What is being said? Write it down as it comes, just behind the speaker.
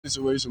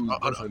Situation was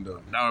different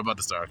though. Now we're about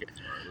to start. Okay.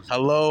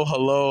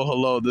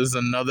 Hello. This is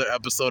another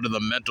episode of the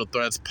Mental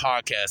Threats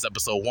Podcast,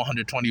 episode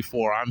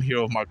 124. I'm here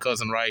with my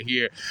cousin right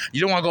here. You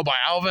don't want to go by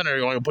Alvin, or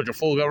you want to put your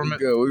full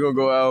government? We're going to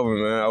go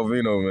Alvin,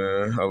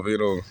 man.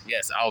 Alvino.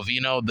 Yes,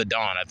 AlvinoDaDon.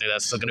 I think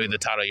that's going to be the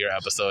title of your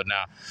episode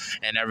now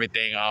and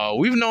everything.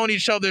 We've known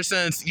each other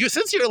since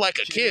you're like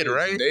a kid,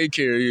 right?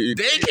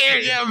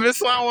 Daycare, yeah, Miss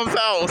Swan's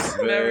house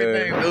and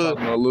everything.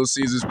 Talking about Little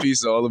Caesar's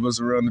Pizza, all of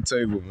us around the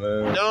table,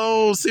 man.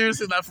 No,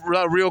 seriously, that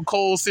real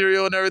cold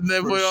cereal and everything they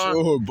put on.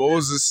 Sure,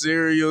 bowls of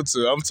cereal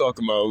too. I'm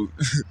talking about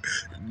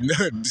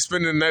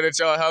spending the night at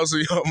y'all house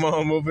with your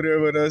mom over there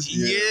with us.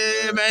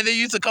 Yeah, man. They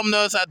used to come to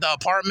us at the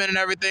apartment and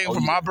everything for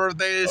my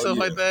birthday and stuff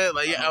like that.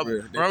 Like,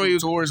 remember you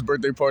tourist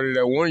birthday party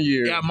that one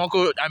year? Yeah,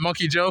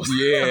 Monkey Joe.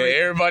 Yeah,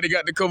 everybody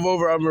got to come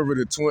over. I remember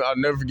I'll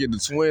never forget the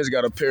twins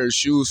got a pair of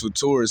shoes for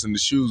tourists, and the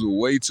shoes were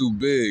way too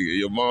big. And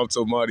your mom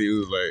told Marty, it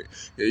was like,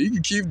 yeah, you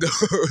can keep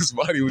those.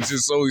 Marty was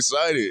just so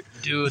excited.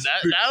 Dude,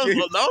 that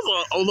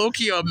was a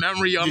low-key a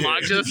memory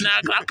unlocked just now.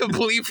 I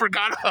completely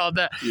forgot about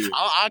that. Yeah.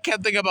 I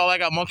kept thinking about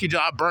like a Monkey Joe.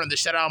 I burned the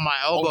shit out of my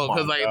elbow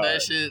because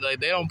that shit, like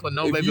they don't put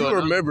no baby. You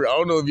remember? I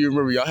don't know if you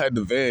remember. Y'all had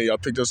the van. Y'all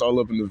picked us all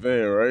up in the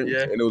van, right?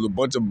 Yeah. And there was a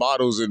bunch of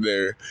bottles in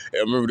there. And I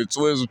remember the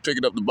twins was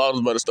picking up the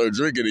bottles about to start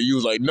drinking, and you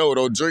was like, "No,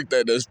 don't drink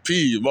that. That's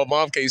pee." My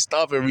mom can't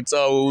stop every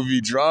time we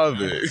be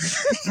driving.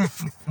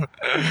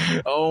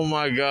 Oh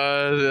my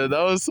god,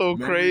 that was so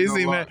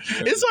crazy, man.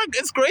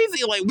 It's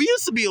crazy. Like we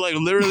used to be like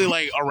literally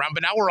like around,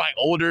 but now we're like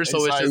older,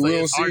 so it's just like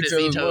it's hard to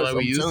see each other like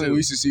we used to. We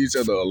used to see each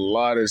other a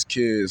lot as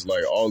kids,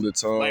 like all the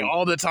time. Like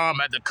all the time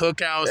at the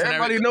cookouts.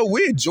 Everybody know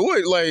we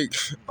enjoyed. Like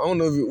I don't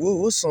know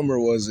what summer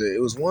was it?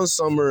 It was one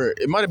summer.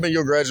 It might have been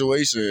your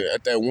graduation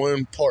at that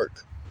one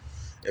park,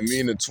 and me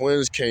and the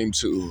twins came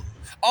to.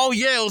 Oh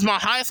yeah, it was my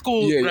high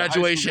school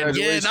graduation.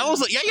 Yeah, that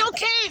was y'all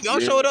came. Y'all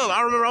showed up.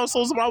 I remember I was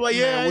so surprised. Like,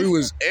 yeah, we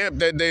was amped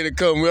that day to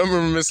come. I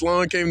remember Miss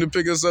Long came to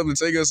pick us up and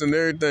take us and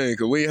everything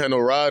because we ain't had no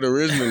ride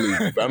originally.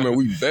 I mean,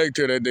 we begged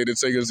her that day to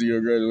take us to your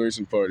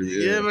graduation party.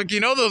 Yeah, but you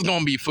know there was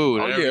gonna be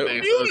food. And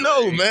everything, you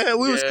know, man.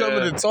 We was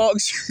coming to talk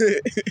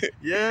shit.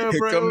 Yeah,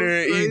 bro. Come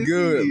there and eat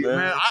good,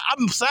 man.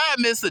 I'm sad I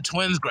missed the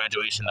twins'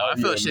 graduation though. I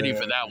feel shitty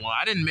for that one.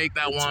 I didn't make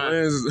that one.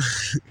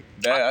 Twins.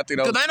 I think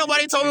because ain't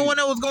nobody told me when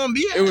it was gonna be.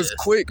 It was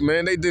quick,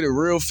 man. They did it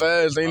real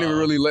fast. They didn't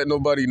really let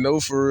nobody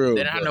know for real. They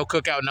didn't have no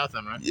cookout,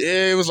 nothing, right?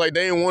 Yeah, it was like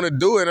they didn't want to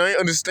do it. I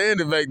didn't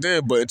understand it back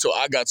then, but until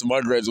I got to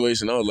my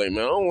graduation, I was like,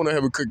 man, I don't want to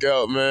have a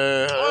cookout,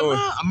 man.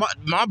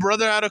 My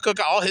brother had a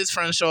cookout. All his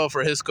friends show up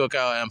for his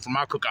cookout, and for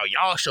my cookout,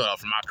 y'all showed up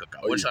for my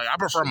cookout. Which I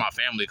prefer my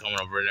family coming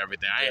over and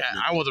everything.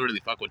 I wasn't really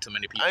fuck with too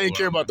many people. I didn't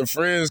care about the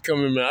friends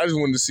coming, man. I just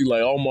wanted to see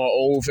like all my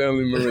old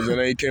family members, and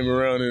they came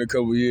around in a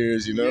couple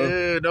years, you know?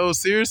 Yeah, no,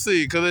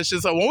 seriously, because it's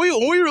just like when we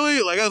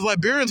really, like as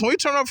Liberians, when we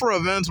turn up for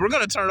events, we're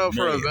gonna turn up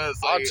for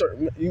events. Like,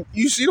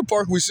 you see the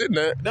park we sitting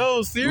at?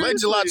 No, seriously. Let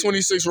July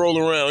 26th roll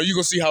around. You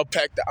gonna see how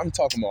packed. I'm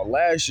talking about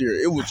last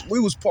year.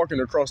 We was parking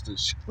across the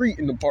street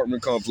in the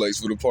apartment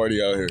complex for the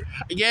party out here.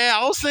 Yeah,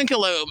 I was thinking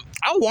like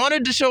I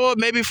wanted to show up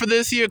maybe for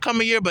this year,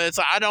 coming year, but it's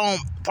like I don't.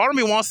 Part of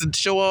me wants to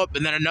show up,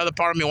 and then another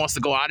part of me wants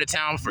to go out of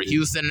town for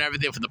Houston and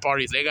everything for the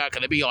parties they got.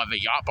 Cause they be like the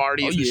yacht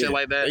parties and shit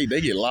like that.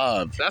 They get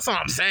live. That's what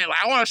I'm saying. Like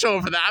I want to show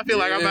up for that. I feel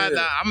like I'm at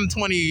that. I'm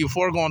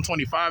 24, going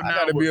 25 now. I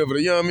gotta be able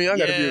to. You know what I mean? I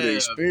gotta be able to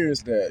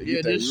experience that.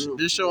 Yeah,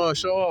 just show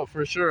up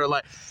for sure.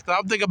 Like, cause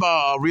I'm thinking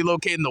about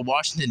relocating to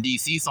Washington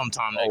D.C.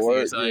 sometime next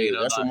year.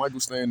 So, that's where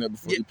Michael's staying at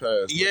before he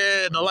passed.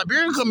 Yeah, the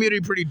Liberian community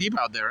pretty deep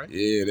out there, right?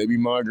 Yeah, they be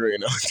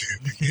migrating out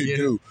there. They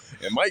do.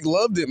 And Mike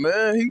loved it,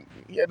 man.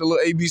 He had a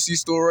little ABC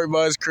store right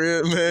by his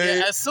crib, man.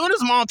 Yeah, as soon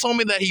as mom told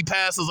me that he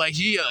passed, I was like,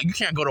 you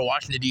can't go to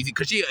Washington, D.C.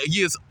 because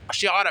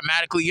she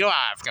automatically, you know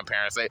how African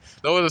parents say,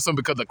 those are some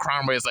because the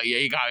crime rate is like, yeah,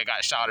 he got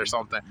shot or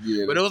something.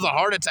 Yeah, but it was a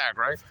heart attack,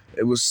 right?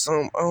 It was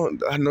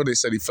I know they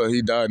said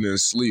he died in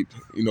his sleep.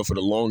 You know, for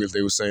the longest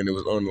they were saying it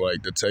was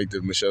unlike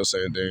Detective Michelle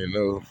saying they didn't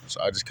know.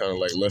 So I just kind of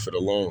like left it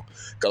alone.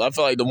 Because I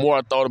felt like the more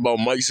I thought about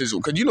Mike's situation,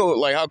 because you know,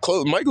 like how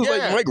close Mike was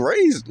like Mike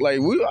raised. Like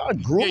I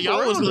grew up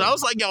around I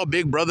was like y'all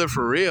big brother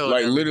for real.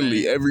 Like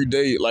literally every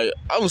day. Like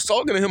I was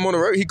talking to him on the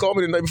radio. He called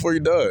me the night before he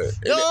died.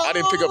 And I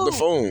didn't pick up the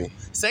phone.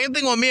 Same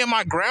thing with me and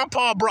my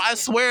grandpa, bro. I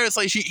swear it's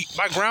like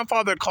my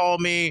grandfather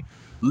called me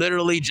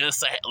literally just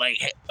to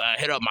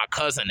hit up my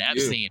cousin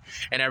Epstein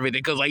and everything.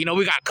 Because, like, you know,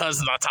 we got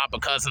cousins on top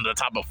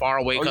of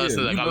faraway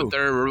cousins. Like, on the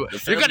third.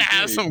 You're going to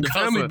have some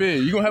cousins. Family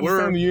big. You're going to have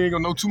a family you ain't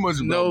going to know too much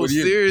about. No,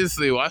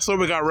 seriously. Well, I swear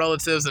we got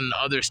relatives in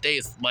other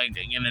states, like,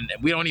 and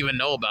we don't even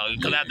know about it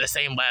because they have the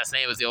same last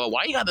name as you.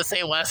 Why you got the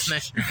same last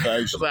name?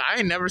 Like, I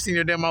ain't never seen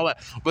your damn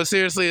life. But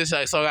seriously, it's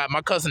like, so I got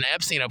my cousin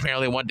Epstein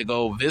apparently went to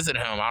go visit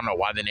him. I don't know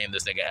why they named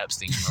this nigga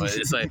Epstein. But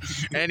it's like,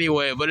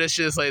 anyway, but it's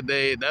just like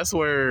that's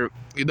where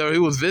he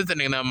was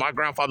visiting them. My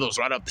grandfather was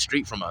right up the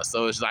street from us,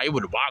 so it's like he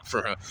would walk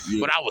for him. Yeah.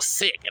 But I was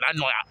sick, and I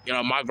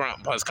know, my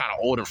grandpa's kind of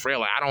old and frail.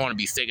 Like, I don't want to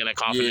be sick and then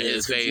coughing in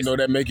his face.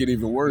 That make it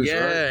even worse.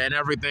 Yeah, right? And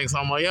everything. So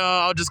I'm like, yo,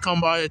 I'll just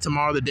come by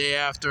tomorrow, the day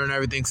after, and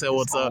everything. Said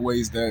what's up.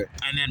 Always that.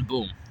 And then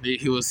boom,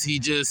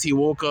 he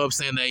woke up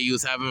saying that he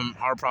was having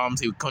heart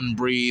problems. He couldn't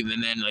breathe,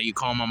 and then he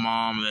called my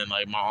mom, and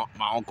then my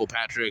uncle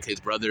Patrick, his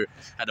brother,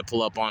 had to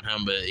pull up on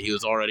him, but he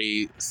was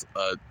already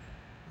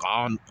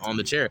on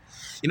the chair.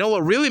 You know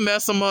what really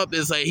messed him up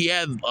is he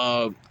had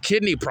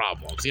kidney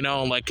problems.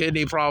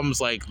 Kidney problems,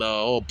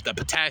 the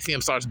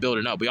potassium starts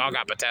building up. We all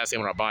got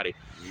potassium in our body.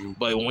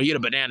 But when you eat a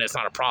banana, it's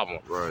not a problem.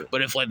 Right.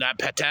 But if that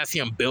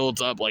potassium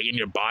builds up in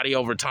your body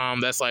over time,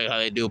 that's how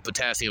they do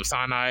potassium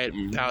cyanide.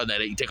 How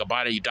that you take a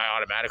bite and you die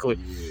automatically.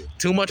 Yeah.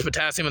 Too much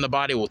potassium in the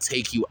body will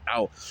take you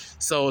out.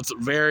 So it's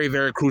very,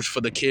 very crucial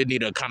for the kidney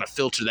to kind of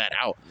filter that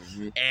out.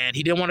 And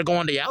he didn't want to go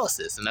on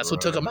dialysis, and that's what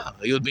took him out.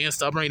 He was being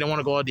stubborn. He didn't want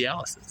to go on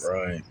dialysis.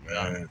 Right,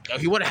 man.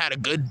 He would have had a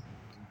good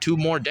 2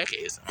 more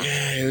decades.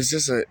 Yeah, it's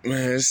just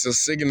it's a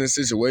sickening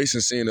situation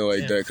seeing it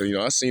like that. Cause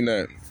I seen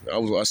that.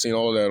 I seen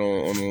all that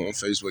on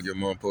Facebook. Your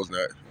mom posting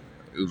that.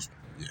 It was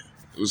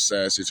a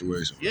sad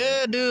situation.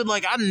 Yeah, dude.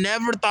 I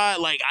never thought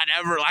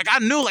I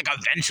knew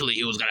eventually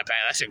he was gonna pass.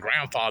 That's your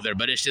grandfather,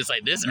 but it's just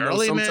this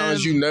early.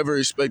 Sometimes you never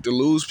expect to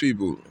lose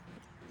people.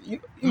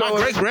 My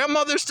great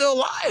grandmother's still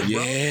alive. Yeah,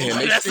 bro.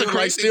 and they that's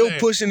still thing.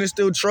 pushing and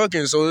still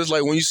trucking. So it's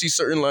when you see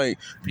certain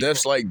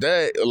deaths like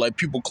that, or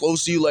people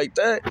close to you like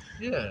that.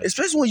 Yeah.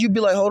 Especially when you be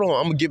like, hold on,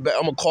 I'm gonna get back.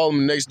 I'm gonna call him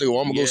the next day, or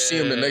I'm gonna go see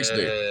him the next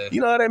day. You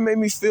know how that made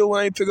me feel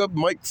when I ain't pick up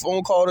Mike's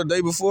phone call the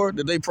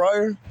day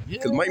prior?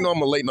 Because Mike know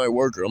I'm a late night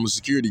worker. I'm a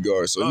security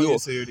guard, so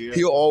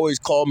he'll always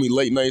call me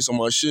late nights on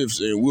my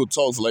shifts, and we'll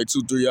talk for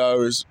 2-3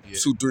 hours,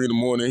 2-3 in the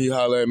morning. He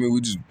holler at me.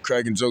 We just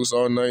cracking jokes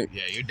all night.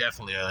 Yeah, you're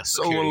definitely a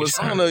So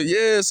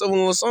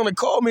when Lasana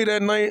called me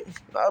that night,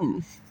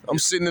 I'm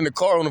sitting in the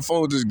car on the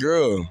phone with this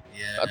girl.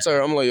 Yeah. I tell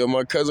her, I'm like, yo,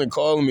 my cousin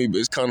calling me, but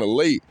it's kind of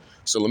late.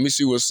 So let me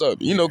see what's up.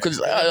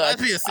 Because I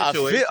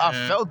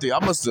felt it.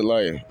 I must have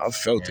I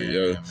felt it,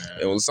 yo. Man.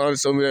 And when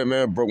Lasana told me that,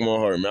 man, it broke my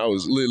heart, man. I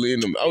was literally in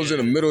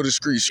the middle of the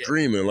street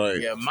screaming,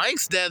 Yeah,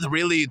 Mike's death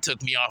really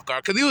took me off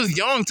guard because he was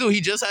young too. He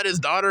just had his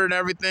daughter and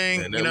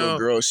everything. And that little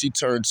girl, she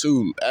turned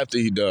 2 after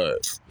he died.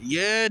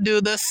 Yeah,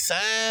 dude, that's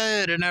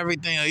sad and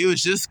everything. He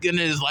was just getting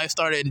his life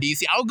started in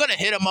DC. I was gonna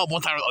hit him up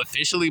once I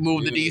officially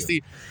moved to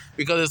DC.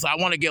 Because I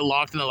want to get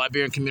locked in the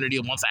Liberian community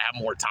once I have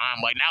more time.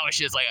 Now it's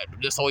just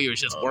this whole year is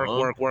just work.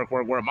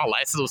 My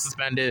license was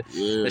suspended.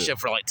 Yeah. That shit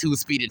for 2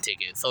 speeding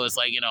tickets. So it's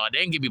I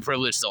didn't give me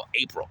privilege till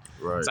April.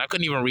 Right. So I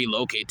couldn't even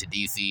relocate to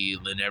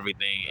DC and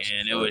everything.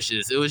 And it was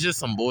just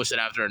some bullshit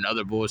after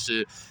another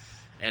bullshit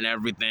and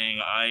everything.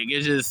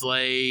 It's just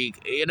I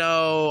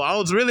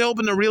was really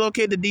hoping to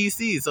relocate to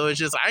DC. So it's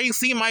just I ain't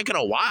seen Mike in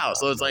a while.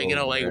 So it's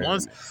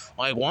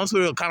once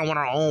we kind of went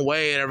our own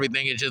way and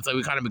everything, it's just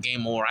we kind of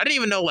became more. I didn't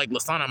even know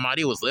Lasana and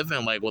Madi was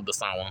living with the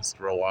Sawans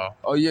for a while.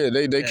 Oh yeah,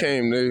 they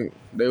came.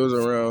 They was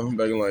around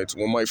back in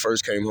when Mike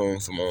first came home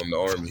from the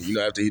army.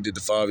 After he did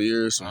the 5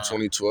 years from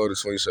 2012 to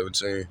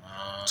 2017,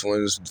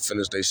 twins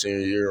finished their senior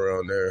year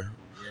around there.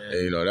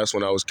 Yeah. And that's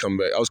when I was coming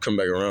back. I was coming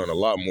back around a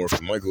lot more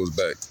because Michael was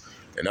back.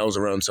 And that was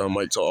around the time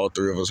Mike taught all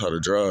 3 of us how to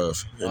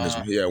drive. And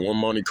he had 1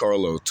 Monte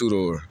Carlo,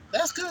 2-door.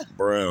 That's good.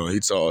 Brown.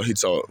 He taught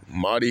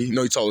Marty. He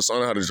taught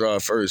Lasana how to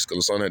drive first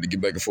because Lasana had to get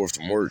back and forth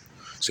from work.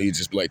 So he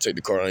just be take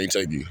the car, I ain't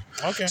take you.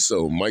 Okay.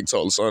 So Mike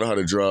taught Lasana how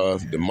to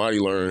drive. Then Marty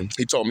learned.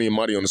 He taught me and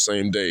Marty on the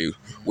same day.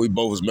 We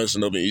both was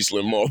messing up in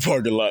Eastland Mall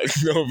parking lot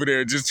over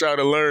there just trying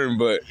to learn.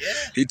 But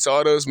he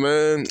taught us,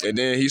 man. And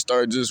then he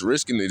started just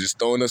risking it, just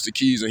throwing us the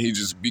keys, and he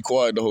just be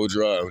quiet the whole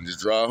drive and just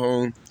drive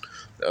home.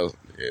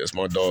 It's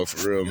my dog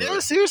for real, man. Yeah,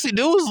 seriously,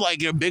 dude was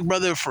your big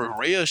brother for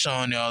real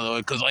showing y'all though.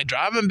 Because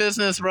driving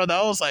business, bro,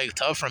 that was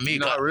tough for me.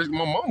 My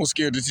mom was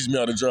scared to teach me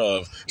how to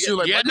drive. She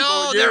was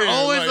they're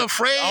always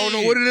afraid. I don't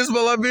know what it is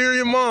about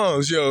Liberian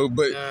moms, yo.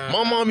 But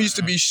my mom used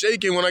to be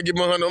shaking when I get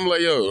behind. I'm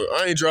like, yo,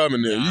 I ain't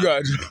driving there. You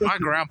got. My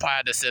grandpa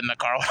had to sit in the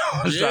car while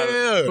I was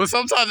driving. But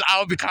sometimes I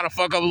would be kind of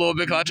fuck up a little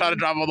bit because I try to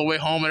drive all the way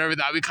home and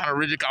everything. I'd be kind of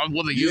rigid. I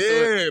wasn't used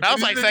to it. That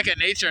was second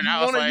nature.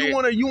 Now you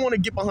want to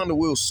get behind the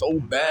wheel so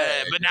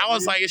bad. But now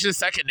it's it's just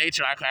second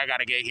nature. I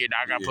gotta get here. Now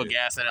I gotta put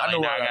gas in it. Now I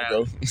gotta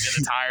go. Get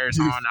the tires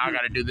on. Now I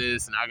gotta do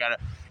this, and I gotta.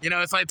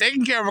 It's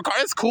taking care of a car.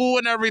 It's cool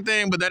and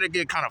everything, but then it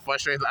get kind of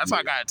frustrating. That's why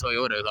I got a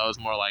Toyota. I was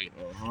more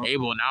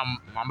able. Now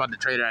I'm about to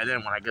trade it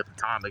in when I get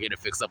the time to get it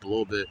fixed up a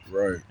little bit,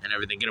 right? And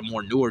everything. Get a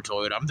more newer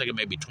Toyota. I'm thinking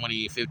maybe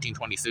 2015,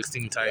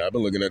 2016 type. Yeah, I've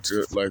been looking at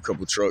a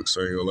couple trucks.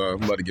 I ain't gonna lie.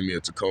 I'm about to give me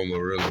a Tacoma,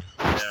 really.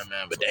 Yeah,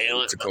 man. But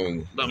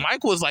Tacoma. But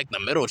Mike was the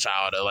middle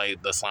child of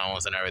the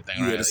Slowans and everything.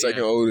 Yeah, the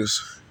second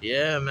oldest.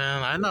 Yeah,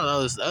 man. I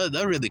know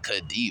that really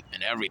cut deep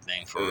and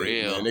everything for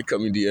real. Man, they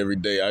cut me deep every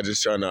day. I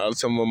was telling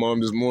my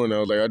mom this morning,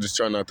 I was I just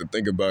try not to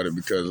think about it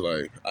because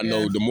I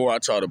know the more I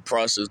try to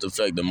process the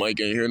fact that Mike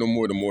ain't here no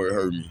more, the more it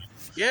hurt me.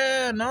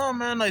 Yeah, no,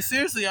 man. Like,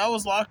 seriously, I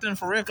was locked in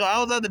for real. 'Cause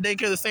I was at the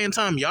daycare the same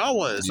time y'all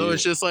was. So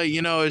it's just like,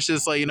 you know,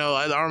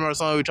 I remember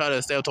something we tried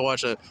to stay up to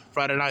watch a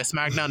Friday Night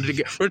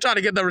SmackDown. We're trying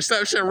to get the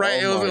reception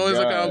right. It was always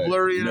like kind of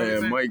blurry. You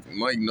know man,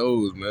 Mike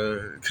knows,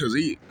 man. Because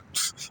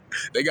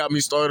they got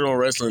me started on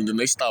wrestling, then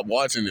they stopped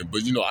watching it.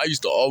 But, you know, I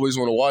used to always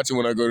want to watch it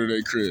when I go to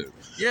their crib.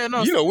 Yeah,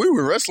 no. You know, we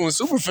were wrestling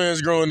super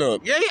fans growing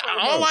up. Yeah,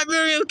 all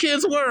Liberian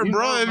kids were,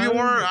 bro. If you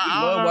weren't,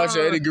 I love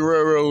watching Eddie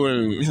Guerrero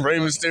and Rey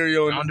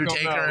Mysterio and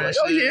Undertaker. And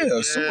oh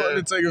yeah, super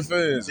Undertaker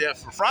fans. Yeah,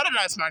 Friday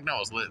Night SmackDown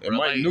was lit. And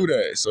Mike knew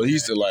that, so he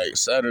used to like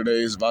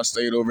Saturdays. If I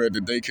stayed over at the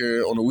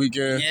daycare on the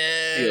weekend,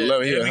 he'd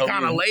be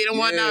kind of late and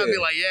whatnot. Be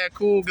like, yeah,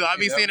 cool. Cause I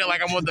be seeing it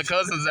like I'm with the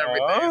cousins and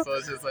everything. So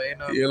it's just like,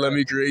 you know. Let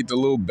me create the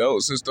little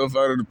belts and stuff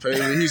out of the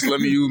pavement. He used to let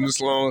me use my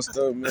slaw and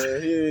stuff, man.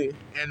 Yeah.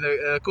 And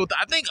the cool thing,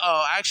 I think,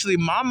 actually,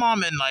 my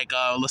mom and like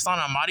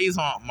Lasana Mari's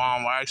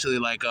mom were actually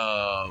like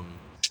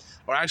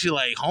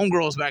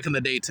homegirls back in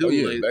the day too. Oh,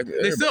 yeah, like,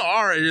 they still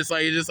are. It's just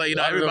like you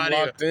know, everybody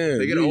locked in.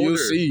 They get older. You'll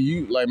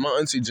see like my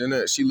auntie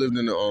Jeanette. She lived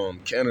in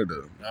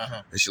Canada,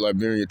 and she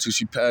Liberian too.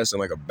 She passed in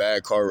like a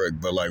bad car wreck.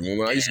 But like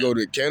when I used to go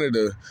to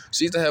Canada,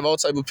 she used to have all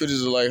type of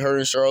pictures of like her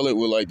and Charlotte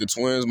with like the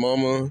twins,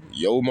 mama,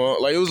 yo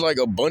mom. Like it was like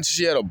a bunch.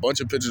 She had a bunch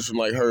of pictures from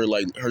like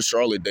her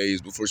Charlotte days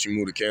before she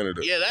moved to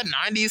Canada. Yeah, that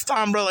 '90s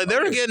time, bro. Like they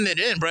were getting it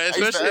in, bro.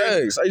 Especially I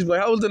used to be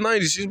like, how was the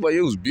 '90s? She's like,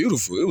 it was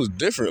beautiful. It was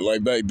different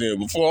like back then.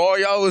 Before all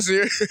y'all was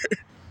here.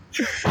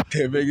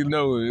 Can't make it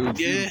know it.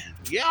 Was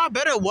yeah, I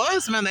bet it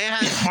was, man. They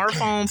had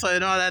smartphones, so you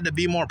know they had to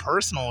be more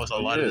personal with a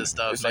lot of this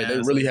stuff. It's like they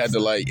really had to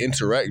like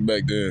interact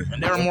back then,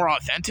 and they were more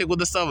authentic with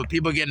the stuff. With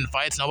people getting in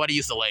fights, nobody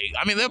used to like.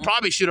 I mean, they'll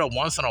probably shoot up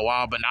once in a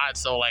while, but not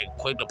so like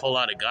quick to pull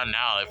out a gun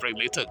now.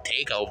 They took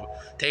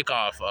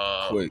takeoff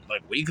like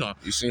week on.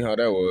 You seen how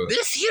that was?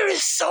 This year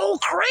is so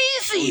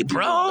crazy,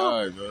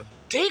 bro.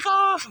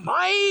 Takeoff,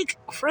 Mike,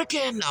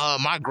 freaking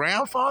my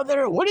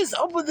grandfather. What is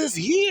up with this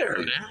year,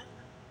 man?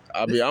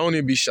 I don't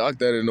even be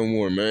shocked at it no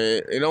more,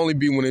 man. It only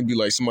be when it be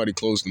like somebody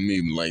close to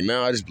me. Like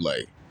now, I just be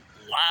like,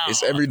 wow.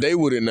 It's every day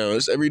with it now.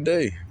 It's every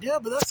day. Yeah,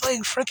 but that's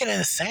like freaking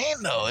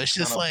insane though. It's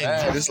just like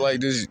bad. It's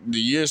like the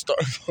year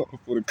started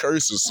with a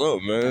curse or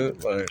something, man.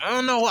 Like I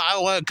don't know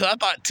what. Cause I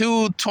thought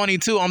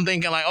 222. I'm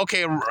thinking like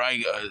okay,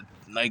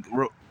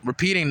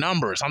 repeating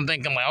numbers. I'm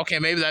thinking like, okay,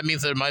 maybe that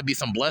means there might be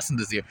some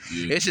blessings this year.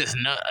 Yeah. It's just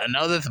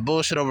another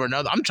bullshit over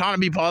another. I'm trying to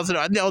be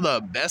positive. I know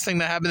the best thing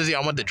that happened this year,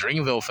 I went to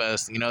Dreamville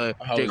Fest. You know,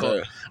 how was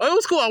that? Oh, it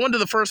was cool. I went to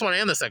the first one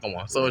and the second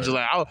one. So it's just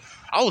like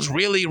I was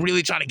really,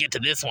 really trying to get to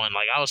this one.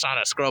 Like I was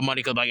trying to scrub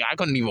money because like I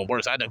couldn't even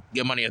work. So I had to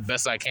get money as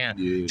best I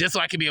can, just so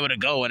I could be able to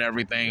go and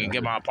everything and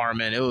get my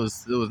apartment. It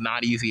was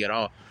not easy at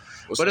all.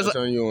 What side of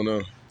town you on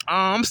now?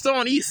 I'm still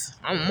on East.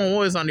 I'm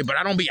always on East, but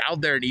I don't be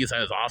out there at East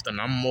as often.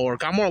 I'm more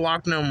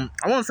locked in.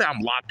 I won't say I'm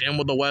locked in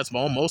with the West,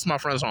 but most of my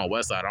friends are on the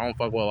West side. I don't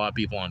fuck with a lot of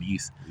people on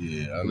East.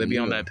 Yeah, they be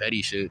on that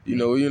petty shit. You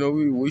know,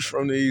 we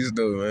from the East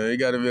though, man. You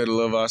gotta be able to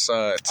love our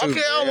side too.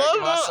 Okay,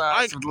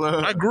 I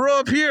love. I grew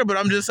up here, but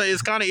I'm just saying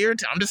it's kind of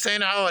irritating. I'm just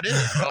saying how it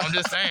is. Bro. I'm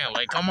just saying,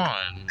 like, come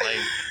on,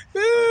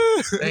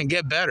 like, and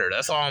get better.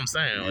 That's all I'm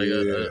saying.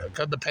 Like,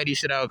 cut the petty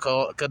shit out,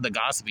 cut the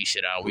gossipy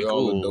shit out. We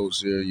all cool.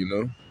 adults here, you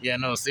know. Yeah,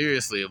 no,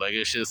 seriously. Like,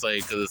 it's just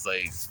like, cause it's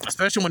like,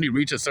 especially when you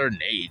reach a certain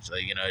age,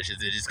 like, you know, it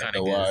just kind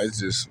of. Why? It's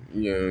just,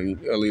 you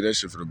gotta leave that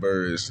shit for the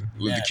birds.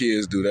 Let the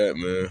kids do that,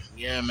 man.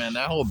 Yeah, man,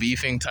 that whole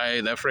beefing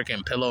type, that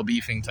freaking pillow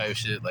beefing type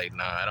shit. Like,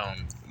 nah, I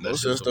don't.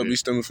 Most of that stuff be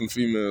stemming from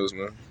females,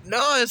 man.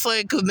 No, it's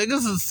like, cause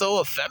niggas is so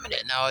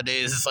effeminate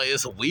nowadays. It's like,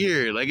 it's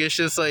weird. Like, it's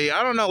just like,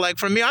 I don't know. Like,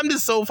 for me, I'm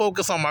just so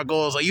focused on my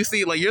goals. Like, you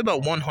see, like, you're the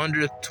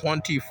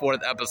 124th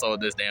episode of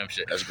this damn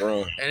shit. That's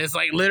growing. And it's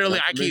like, literally,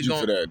 I keep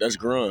going. For that. That's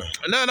growing.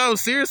 No,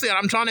 seriously.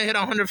 I'm trying to hit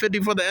 150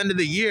 for the end of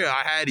the year.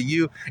 I had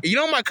you. You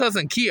know my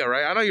cousin Kia,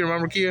 right? I know you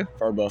remember Kia.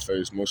 Probably by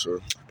face, most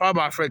sure. Probably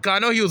by face. Cause I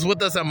know he was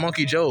with us at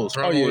Monkey Joe's.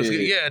 Remember?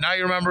 Yeah, now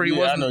you remember he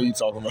wasn't. I know you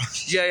talking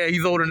about. Yeah,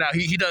 he's older now.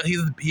 He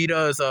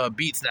does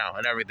beats now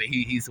and everything.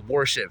 He's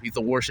worship. He's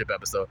a worship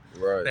episode.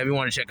 Right. And if you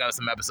want to check out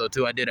some episode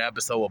too, I did an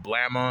episode with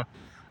Blama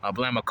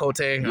Kote.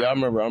 Yeah, I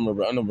remember.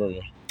 I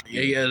know.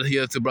 Yeah, he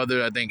has two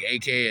brothers, I think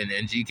AK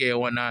and GK and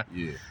whatnot.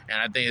 Yeah. And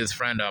I think his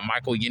friend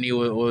Michael Yini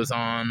was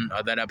on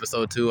that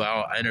episode too.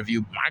 I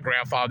interviewed my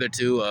grandfather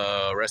too,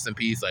 rest in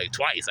peace, like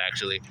twice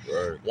actually.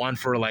 Right. One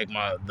for like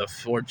the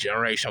 4th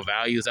generational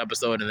values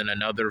episode, and then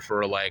another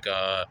for like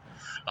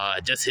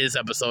just his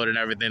episode and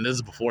everything. This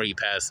is before he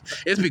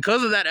passed. It's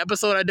because of that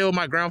episode I did with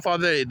my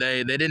grandfather.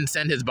 They didn't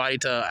send his body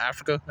to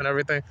Africa and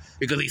everything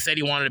because he said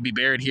he wanted to be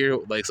buried here,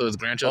 like so his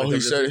grandchildren. Oh,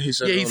 he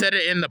said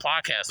it in the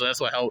podcast, so that's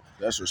what helped.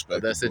 That's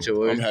respectful. That situation.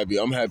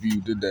 I'm happy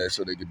you did that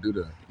so they could do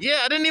that.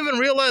 Yeah, I didn't even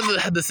realize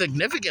the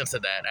significance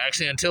of that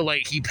actually until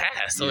like he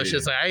passed. So it's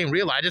just like I didn't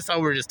realize. I just thought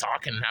we were just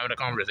talking and having a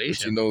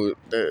conversation. But you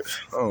know,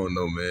 I don't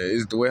know, man.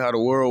 It's the way how the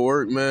world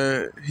works,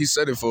 man. He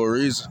said it for a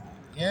reason.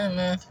 Yeah,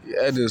 man.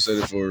 Yeah, I just said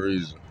it for a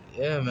reason.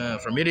 Yeah, man.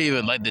 For me to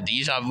even like the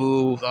deja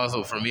vu,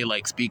 also for me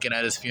like speaking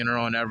at his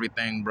funeral and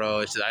everything, bro.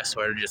 It's just, I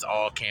swear it just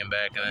all came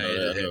back,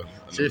 and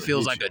it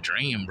feels like a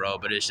dream, bro.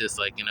 But it's just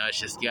like, you know, it's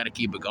just you got to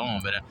keep it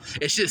going. But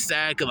it's just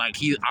sad because like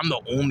I'm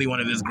the only one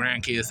of his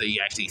grandkids that he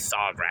actually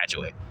saw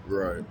graduate,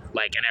 Right.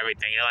 like and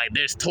everything. And, like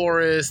there's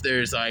Taurus,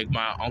 there's like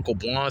my uncle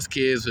Blond's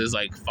kids. There's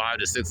like 5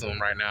 to 6 of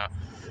them right now.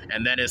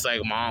 And then it's like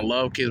my Aunt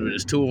Love kids, but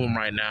there's 2 of them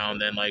right now. And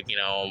then like, you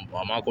know,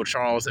 my Uncle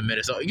Charles in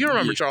Minnesota. You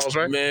remember Charles,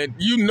 right? Man,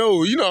 you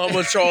know how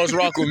much Charles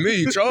rock with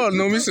me. Charles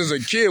know me since a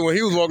kid when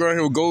he was walking around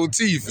here with gold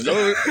teeth. You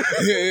know?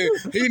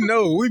 He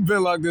know we've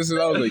been like this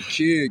since I was a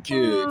kid.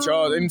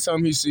 Charles,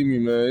 anytime he see me,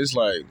 man, it's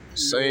like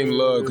same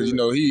love because you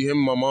know him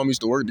and my mom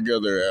used to work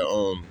together at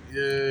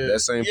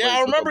that same place. Yeah,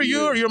 I remember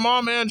your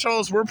mom and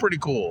Charles were pretty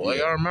cool. Like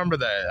I remember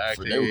that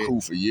actually. They were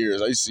cool for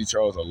years. I used to see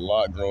Charles a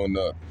lot growing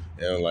up.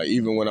 And like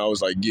even when I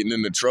was like getting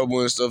into trouble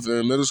and stuff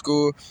in middle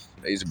school,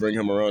 they used to bring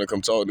him around and come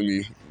talk to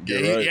me.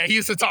 He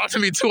used to talk to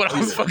me too when I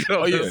was fucking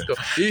up.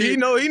 He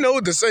know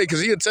what to say because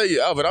he'll tell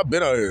you, Alvin, I've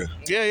been out here.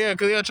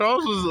 Because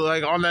Charles was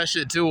like on that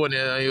shit too when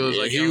he was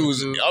like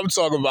I'm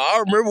talking about. I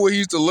remember what he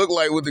used to look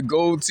like with the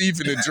gold teeth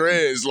and the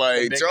dreads,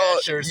 like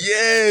Charles.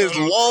 Yes,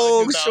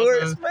 long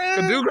shorts,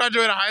 man. The dude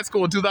graduated high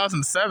school in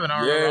 2007. Man.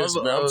 I'm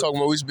talking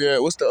about we used to be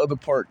at what's the other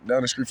park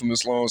down the street from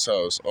Miss Long's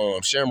house?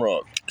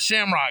 Shamrock.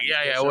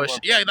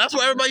 Yeah. That's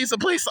where everybody used to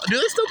play. Do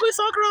they still play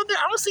soccer out there?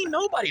 I don't see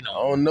nobody no.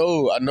 I don't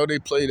know. I know they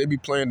be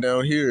playing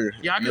down here.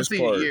 Yeah, I can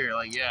see it here.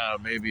 Like, yeah,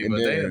 maybe. But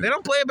they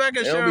don't play it back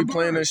at Shamrock. They don't be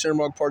playing at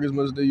Shamrock Park as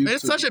much as they used to.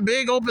 It's such a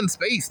big open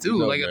space, too. You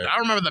know, like, man. I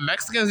remember the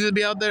Mexicans used to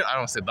be out there. I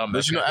don't say dumb.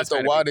 But you know, after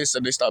a while, they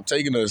said they stopped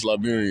taking us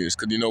Liberians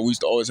because, you know, we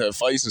used to always have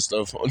fights and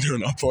stuff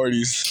during our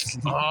parties.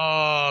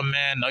 Oh,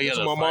 man. No, yeah,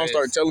 so my mom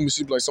started telling me,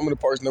 she'd be like, some of the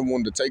parks never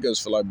wanted to take us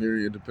for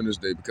Liberian Independence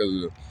Day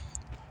because of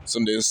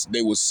some days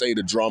they would say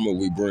the drama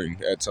we bring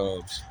at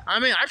times. I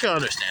mean, I can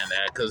understand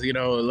that because, you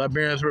know,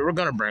 Liberians, we're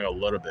going to bring a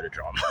little bit of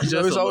drama.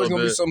 There's always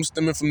going to be something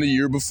stemming from the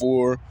year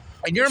before.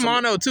 And you're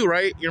mono too,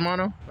 right? You're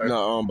mono?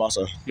 No,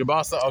 Bassa. You're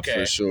Bassa? Okay.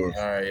 For sure.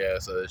 All right, yeah,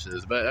 so it's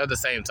just, but at the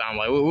same time,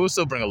 like, we'll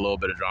still bring a little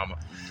bit of drama.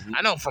 Mm-hmm.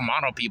 I know for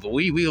mono people,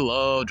 we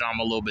love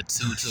drama a little bit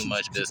too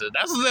much business.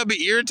 That's what's going to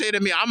be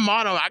irritating me. I'm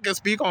mono. I can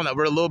speak on that.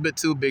 We're a little bit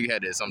too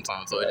big-headed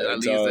sometimes, so that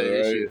leads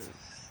to issues.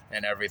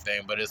 And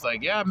everything, but it's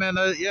like, yeah, man,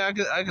 I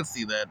can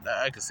see that.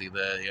 I can see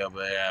that, yeah.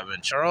 But yeah,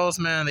 but Charles,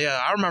 man,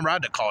 yeah, I remember I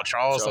had to call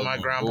Charles on my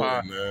grandpa,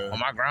 on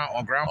grandpa.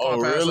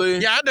 Oh, really?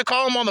 Yeah, I had to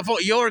call him on the phone.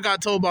 You already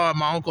got told by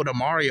my uncle to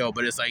Mario,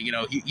 but it's like, you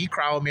know, he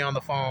cried with me on the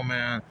phone,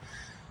 man.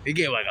 He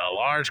gave like a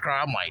large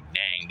cry. I'm like,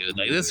 dang, dude,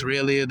 like this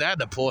really. They had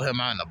to pull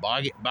him out in the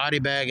body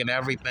bag and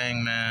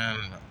everything, man.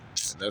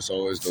 That's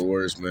always the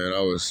worst, man.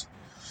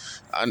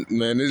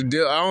 This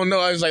deal, I don't know.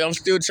 I was like, I'm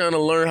still trying to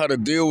learn how to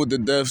deal with the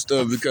death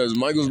stuff because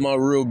Michael's my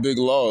real big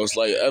loss,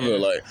 like ever.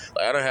 Like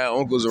I don't have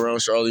uncles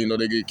around Charlotte, you know,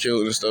 they get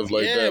killed and stuff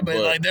like that. Yeah, but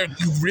like they're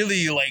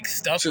really like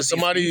stuff. To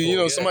somebody, people, you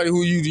know, somebody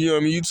who you know,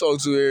 what I mean, you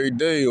talk to every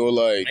day, or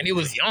like. And he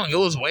was young. It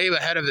was way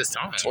ahead of his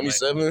time.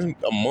 27, like,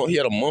 a month. He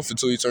had a month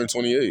until he turned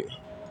 28.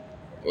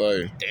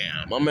 Like,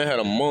 damn, my man had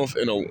a month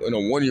in a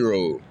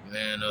 1-year-old.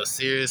 Man, no,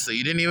 seriously,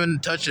 you didn't even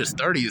touch his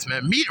 30s,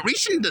 man.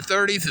 Reaching the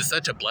 30s is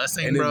such a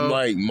blessing, and bro. And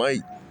like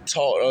Mike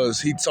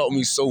he taught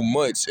me so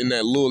much in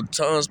that little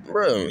time,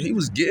 bro. He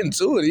was getting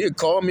to it. He'd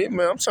call me,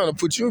 man, I'm trying to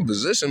put you in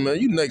position, man.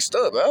 You next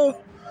up,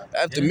 Al.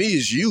 After me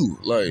is you,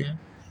 like.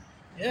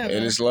 Yeah, and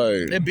man. it's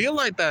like it be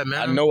like that,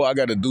 man. I know I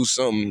got to do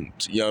something.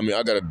 You know what I mean?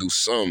 I got to do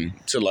something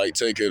to like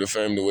take care of the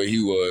family the way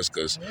he was,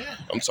 because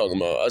I'm talking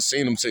about. I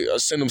seen him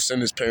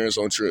send his parents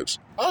on trips.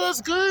 Oh,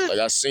 that's good. Like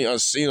I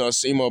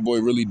seen my boy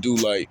really do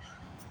like,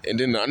 and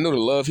then I know the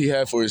love he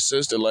had for his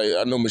sister. Like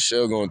I know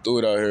Michelle going through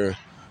it out here.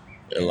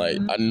 And like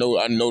I know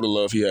the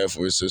love he had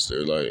for his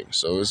sister, like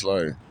so it's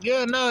like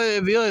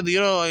it'd be like, you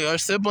know, like our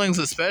siblings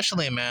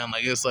especially, man,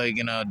 like it's like,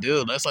 you know,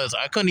 dude, that's like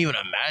I couldn't even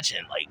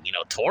imagine, like, you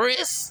know,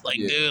 Taurus, like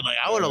dude, like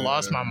I would have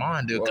lost my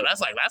mind, dude, because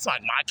that's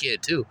like my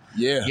kid too,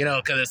 you know,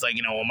 because it's like,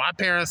 you know, when my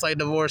parents like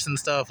divorced and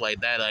stuff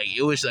like that, like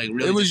it was like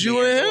really it was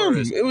you and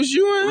him,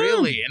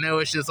 really, and it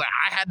was just like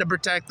I had to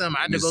protect them,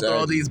 I had to go through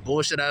all these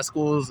bullshit ass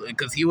schools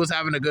because he was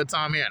having a good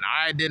time here and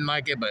I didn't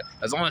like it, but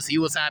as long as he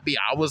was happy,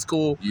 I was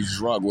cool. You just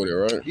rock with it,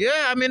 right? Yeah.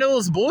 I mean, it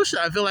was bullshit.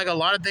 I feel like a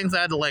lot of things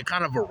I had to like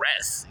kind of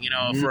arrest, you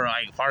know, for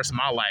like parts of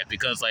my life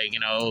because like, you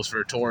know, it was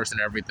for Taurus and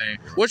everything,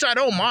 which I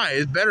don't mind.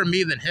 It's better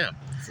me than him.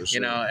 For sure.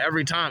 You know,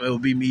 every time it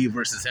would be me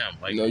versus him.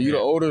 Like, you know, you the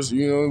oldest.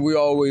 You know, we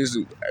always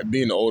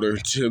being the older.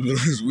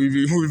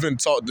 we've been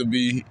taught to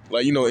be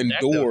like, you know,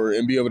 endure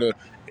and be able to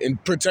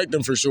and protect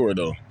them for sure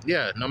though.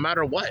 Yeah, no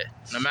matter what,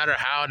 no matter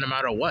how, no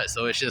matter what.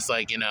 So it's just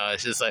like, you know,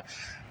 it's just like.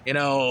 you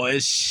know,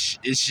 it's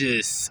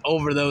just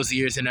over those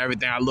years and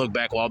everything. I look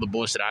back with all the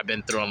bullshit I've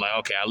been through. I'm like,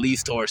 okay, at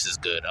least Taurus is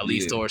good. At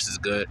least Taurus is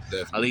good.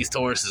 Definitely. At least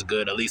Taurus is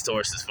good. At least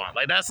Taurus is fun.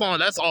 Like that's all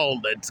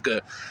that's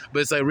good. But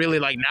it's like really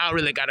like now I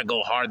really got to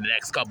go hard the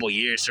next couple of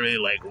years to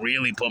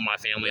really put my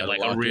family in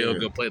like a real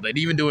good place. Like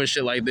even doing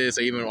shit like this,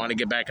 I even want to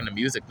get back in the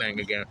music thing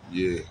again.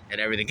 Yeah.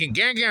 And everything. Can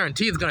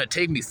guarantee it's gonna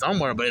take me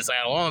somewhere, but it's like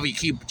as long as you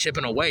keep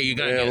chipping away, you're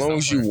gonna get as long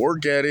as you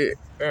work at it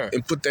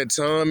and put that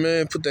time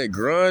in, put that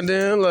grind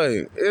in,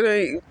 like it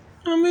ain't.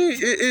 I mean,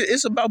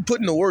 it's about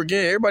putting the work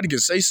in. Everybody can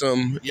say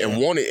something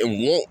and want it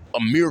and want a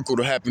miracle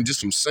to happen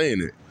just from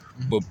saying it.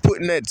 But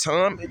putting that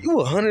time, you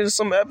 100 and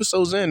some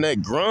episodes in,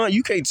 that grind,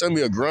 you can't tell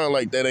me a grind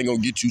like that ain't gonna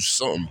get you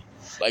something.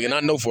 Like, and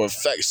I know for a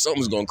fact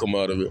something's gonna come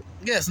out of it.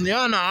 Yes,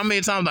 y'all know how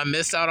many times I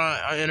missed out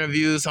on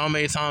interviews, how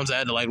many times I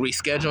had to like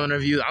reschedule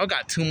interviews. I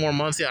got 2 more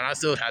months here and I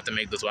still have to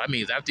make this one. That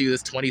means after you,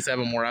 there's 26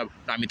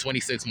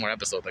 more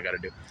episodes I gotta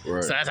do.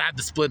 Right. So I have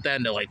to split that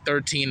into like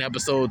 13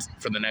 episodes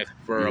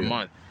for a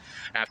month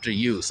after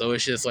you. So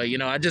it's just like, you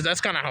know,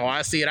 that's kind of how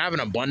I see it. I have an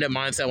abundant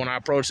mindset when I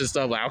approach this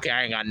stuff. Like, okay,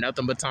 I ain't got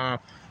nothing but time.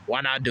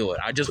 Why not do it?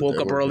 I just woke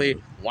up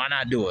early. Why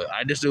not do it?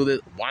 I just do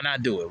this. Why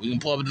not do it? We can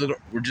pull up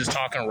we're just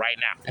talking right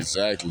now.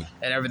 Exactly.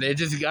 And everything.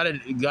 Just you gotta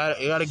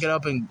get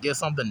up and get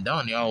something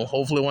done. You know,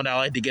 hopefully one day I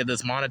like to get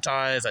this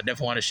monetized. I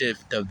definitely want to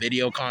shift to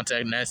video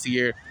content next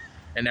year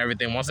and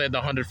everything. Once I hit the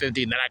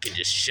 150, then I can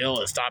just chill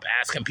and stop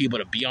asking people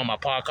to be on my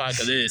podcast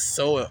because it is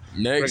so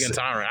freaking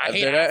tiring. I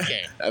hate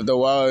asking. After a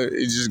while, it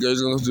just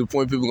goes to the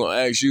point people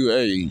gonna ask you,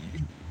 hey,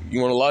 you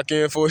want to lock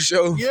in for a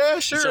show? Yeah,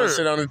 sure. You trying to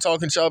sit down and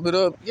talk and chop it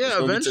up?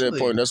 Yeah, eventually. Get to that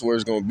point, that's where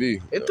it's gonna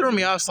be. It threw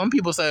me off. Some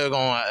people say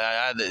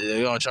I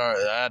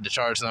had to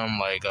charge them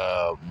like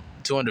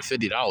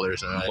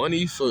 $250.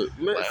 Money for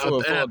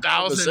a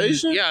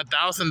conversation? Yeah,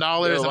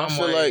 $1,000.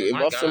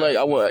 I feel like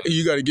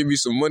you got to give me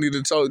some money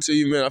to talk to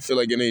you, man. I feel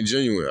like it ain't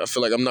genuine. I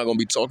feel like I'm not gonna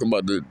be talking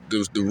about the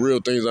real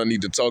things I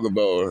need to talk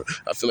about. Or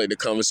I feel like the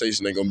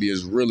conversation ain't gonna be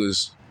as real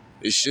as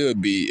it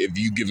should be if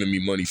you giving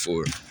me money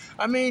for it.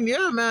 I mean,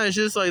 yeah, man. It's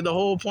just like the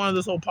whole point of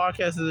this whole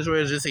podcast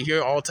is just to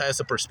hear all types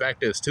of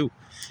perspectives too,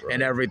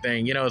 and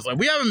everything. You know, it's like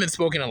we haven't been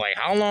spoken in like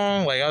how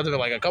long? Like other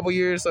like a couple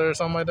years or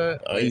something like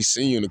that. I ain't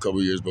seen you in a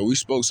couple years, but we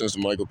spoke since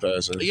Michael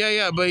passing.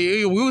 Yeah, but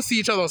we will see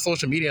each other on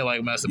social media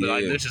like messing, but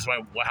like this is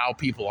like how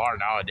people are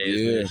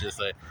nowadays. Yeah. It's just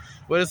like,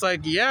 but it's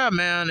like, yeah,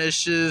 man.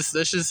 It's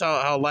just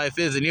how life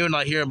is, and even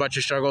like hearing about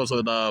your struggles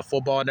with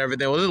football and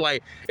everything. Was it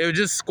was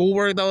just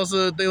schoolwork that was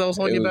the thing that was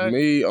holding you back?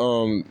 Me,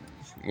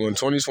 when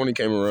 2020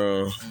 came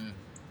around.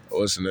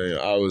 What's the name?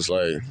 I was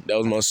like, that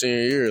was my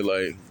senior year,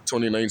 like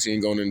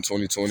 2019 going into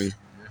 2020,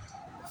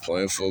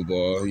 playing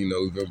football. You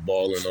know, we've been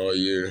balling all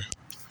year.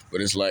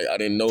 But it's like, I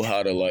didn't know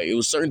how to it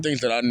was certain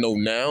things that I know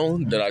now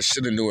that I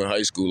should have knew in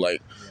high school.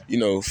 Like, you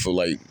know, for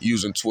like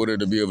using Twitter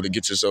to be able to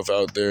get yourself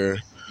out there.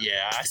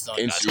 Yeah, I still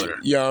got Twitter.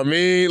 Yeah, I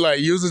mean,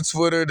 like using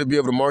Twitter to be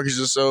able to market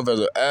yourself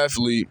as an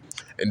athlete.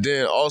 And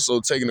then also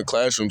taking the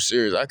classroom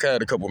serious. I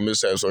had a couple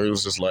mishaps where it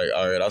was just like,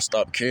 all right, I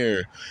stopped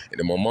caring. And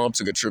then my mom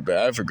took a trip to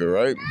Africa,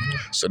 right?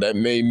 So that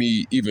made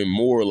me even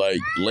more like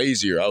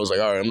lazier. I was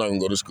like, all right, I'm not gonna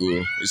go to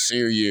school. It's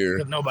senior year.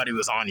 Because nobody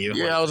was on you.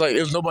 Yeah, I was like,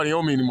 there was nobody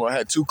on me anymore. I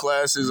had 2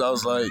 classes. I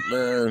was like,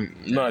 man,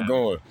 I'm not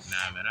going.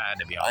 Nah, man, I had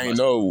to be on. I ain't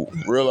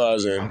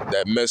realizing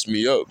that messed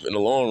me up in the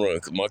long run.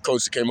 Cause my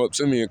coach came up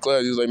to me in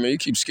class. He was like, man, you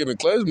keep skipping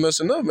class,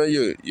 messing up, man.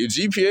 Your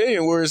GPA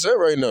and where it's at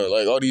right now.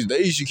 Like all these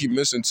days you keep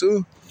missing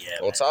too.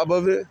 Yeah, on top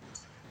of it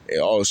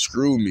all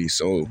screwed me.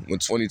 So when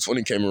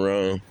 2020 came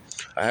around,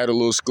 I had a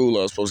little school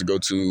I was supposed to go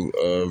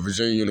to,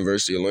 Virginia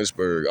University of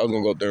Lynchburg. I was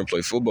going to go up there and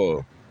play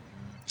football.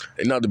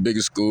 And not the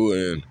biggest school,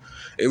 and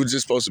it was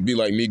just supposed to be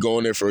like me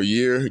going there for a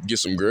year, get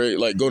some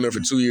grades, like going there for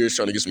 2 years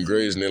trying to get some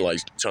grades and then like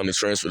trying to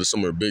transfer to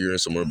somewhere bigger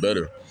and somewhere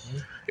better.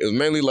 It was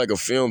mainly like a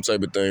film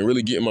type of thing,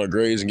 really getting my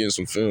grades and getting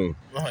some film.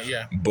 Oh,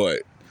 yeah.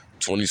 But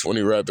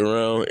 2020 wrapped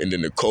around, and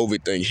then the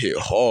COVID thing hit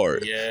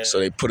hard. Yeah. So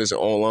they put us in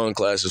online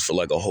classes for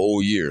like a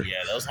whole year. Yeah,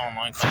 those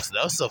online classes,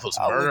 that stuff was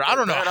murder. I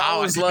don't know how.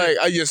 I was like,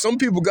 some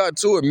people got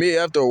to it. Me,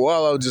 after a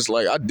while, I was just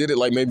like, I did it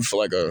like maybe for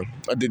like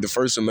I did the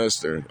first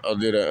semester.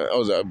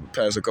 I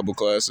passed a couple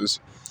classes.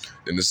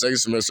 Then the second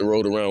semester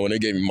rolled around when they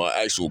gave me my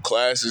actual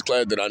class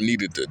that I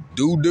needed to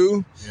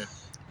do. Yeah.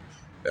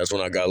 That's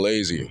when I got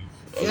lazy.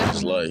 I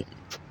was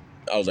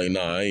like,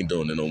 nah, I ain't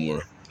doing it no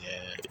more.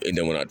 And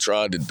then when I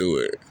tried to do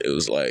it, it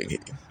was like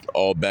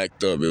all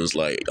backed up. It was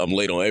like I'm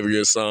late on every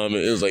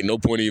assignment. It was like no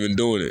point even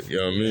doing it. You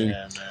know what I mean?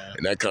 Yeah, man.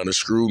 And that kind of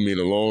screwed me in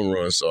the long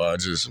run. So I've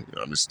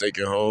been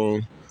staking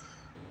home.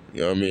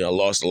 You know what I mean? I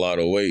lost a lot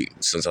of weight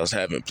since I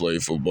haven't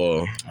played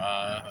football.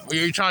 Were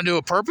you trying to do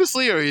it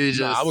purposely or you just?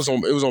 Nah,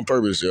 it was on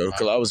purpose, yo.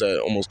 Because I was at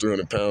almost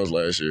 300 pounds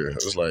last year.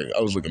 It was like I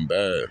was looking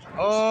bad.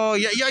 Oh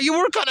yeah, you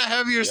were kind of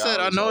heavier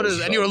set. I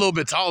noticed, and you were a little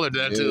bit taller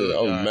then too.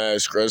 I was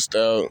mad stressed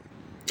out.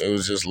 It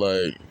was just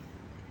like.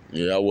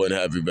 Yeah, I wasn't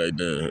happy back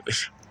then.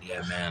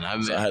 Yeah,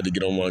 man. So I had to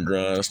get on my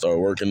grind, start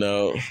working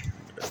out,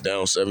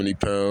 down 70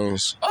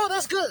 pounds. Oh,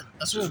 that's good.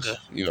 That's real good.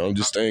 You know, I'm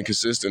just staying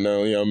consistent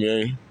now, you know what I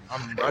mean?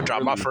 I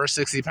dropped my first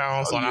 60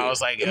 pounds when I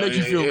was like, it makes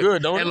you feel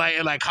good, don't it?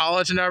 In like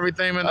college and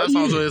everything, man. That's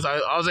also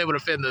I was able to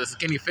fit in the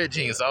skinny fit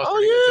jeans. So I was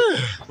pretty good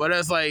too. But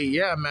it's like,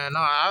 yeah, man. No,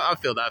 I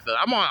feel that.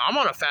 I'm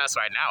on a fast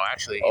right now,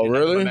 actually. Oh,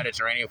 really?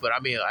 Mediterranean food. I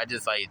mean, I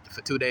just like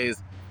for 2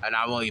 days, and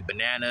I'm only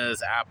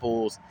bananas,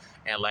 apples,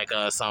 and like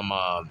some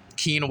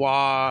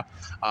quinoa,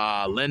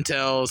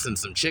 lentils, and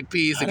some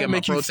chickpeas to get my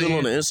protein. How you feel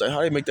on the inside?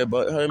 How you make your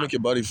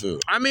body feel?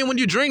 I mean, when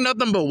you drink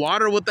nothing but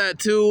water with that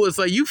too, it's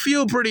like you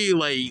feel pretty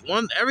like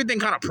everything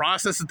kind of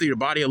processes through your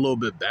body a little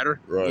bit better.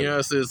 Right. You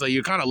know, so it's like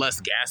you're kind of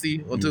less gassy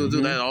to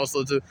do that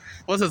also too.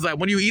 Plus, it's like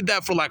when you eat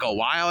that for like a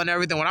while and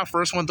everything. When I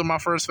first went through my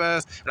first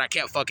fast, and I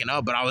kept fucking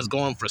up, but I was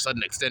going for such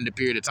an extended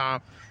period of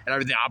time and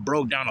everything, I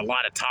broke down a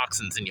lot of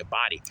toxins in your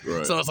body.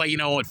 Right. So it's like, you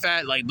know, with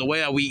fat, like the way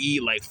that we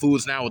eat like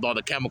foods now with all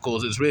the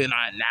chemicals, it's really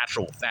not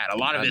natural fat. A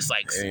lot of it's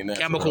like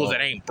chemicals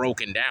that ain't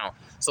broken down.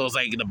 So it's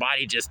like the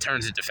body just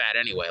turns into fat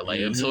anyway.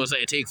 Like so it's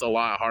like it takes a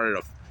lot harder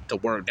to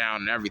work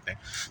down and everything.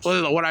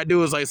 So what I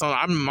do is like, so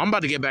I'm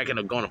about to get back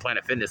into going to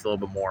Planet Fitness a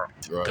little bit more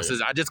because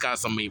I just got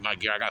some of my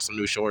gear. I got some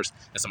new shorts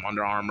and some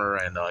Under Armour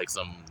and like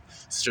some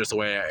stress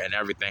wear and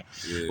everything.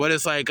 Yeah. But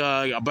it's like,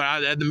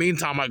 at the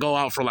meantime, I go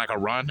out for like a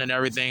run and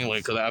everything,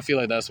 like because I feel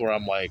like that's where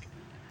I'm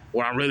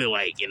really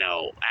like, you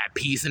know, at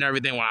peace and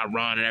everything when I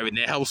run and everything.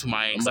 It helps with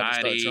my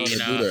anxiety, you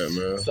know, do that,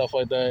 man. Stuff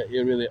like that.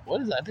 It really,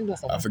 what is that? I think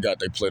that's something. I forgot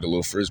they played a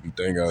little frisbee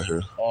thing out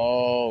here.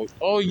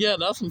 Oh yeah,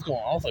 that's what's going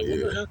on. I was like,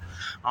 what the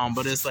heck?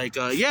 But it's like,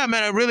 yeah,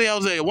 man, I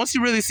was like, once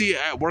you really see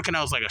working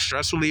out as like a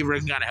stress reliever, it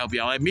can kind of help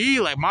you out. Like me,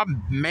 like my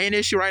main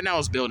issue right now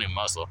is building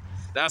muscle.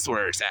 That's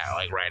where it's at,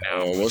 like right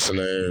now. Oh, what's the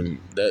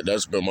name?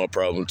 That's been my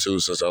problem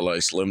too since I like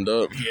slimmed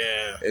up.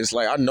 Yeah. It's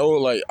like I know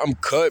like I'm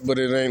cut, but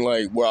it ain't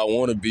like where I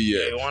want to be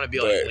yet. Yeah, you want to be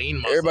like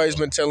lean muscle. Everybody's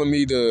been telling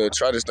me to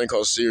try this thing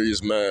called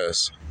Serious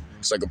Mass.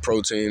 It's like a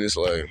protein. It's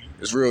like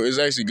it's real. It's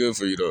actually good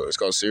for you though. It's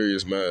called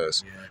Serious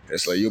Mass. Yeah.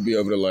 It's like you'll be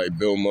able to like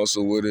build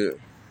muscle with it.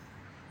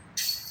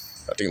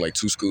 I think like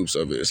 2 scoops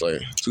of it. It's like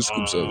 2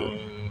 scoops of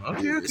it.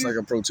 Okay. It's like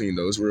a protein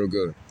though. It's real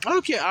good.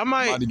 Okay, I'm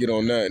about to get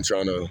on that and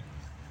trying to.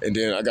 And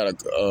then I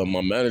got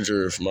my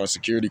manager for my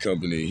security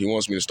company. He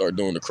wants me to start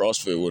doing the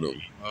CrossFit with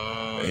him.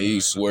 And he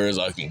swears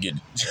I can get.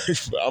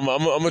 I'm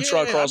gonna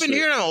try CrossFit. I've been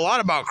hearing a lot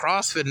about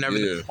CrossFit and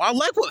everything. Yeah. Well, I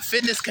like what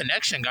Fitness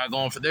Connection got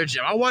going for their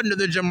gym. I walked into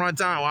their gym one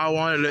time. I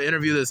wanted to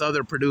interview this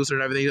other producer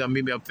and everything. He's gonna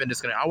meet me up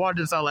Fitness Connection. I walked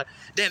in and I was like,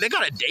 damn, they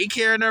got a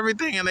daycare and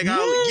everything, and they got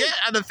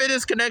at the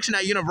Fitness Connection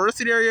at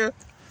University area.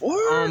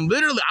 What?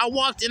 Literally, I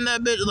walked in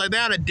that bitch like they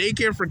had a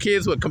daycare for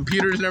kids with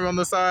computers and everything on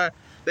the side.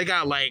 They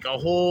got like a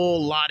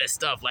whole lot of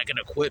stuff, like an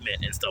equipment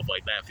and stuff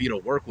like that for you to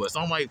work with.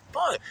 So I'm like,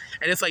 fuck.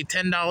 And it's like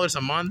 $10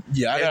 a month.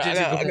 Yeah,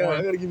 I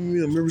gotta give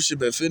me a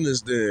membership at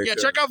Fitness then. Yeah,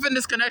 check out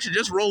Fitness Connection.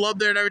 Just roll up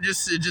there and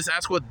just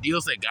ask what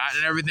deals they got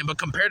and everything. But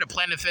compared to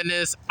Planet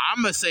Fitness,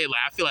 I'm gonna say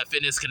like I feel like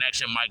Fitness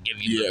Connection might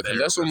give you because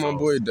that's where my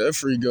boy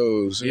Defrey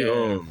goes.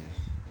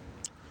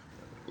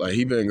 Like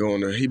he been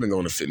going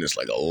to fitness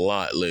like a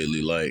lot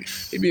lately. Like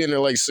he be in there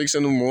like 6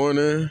 a.m.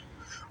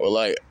 or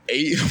like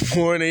 8 in the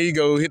morning. He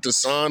go hit the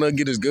sauna,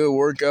 get his good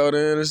workout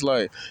in. It's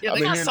like I've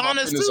been hearing about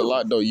fitness a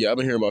lot though. Yeah, I've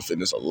been hearing about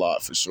fitness a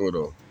lot for sure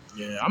though.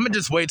 Yeah, I'm gonna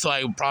just wait till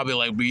I probably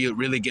like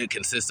really get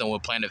consistent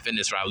with Planet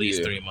Fitness for at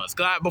least 3 months.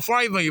 Cause before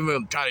I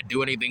even try to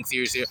do anything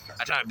serious here,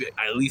 I try to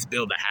at least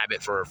build a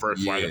habit for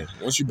first. Yeah,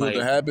 once you build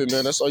the habit,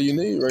 man, that's all you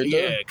need right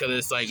there. Yeah, because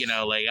it's like, you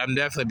know, like I'm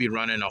definitely be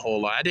running a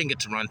whole lot. I didn't get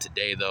to run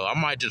today though. I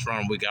might just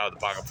run a week out of the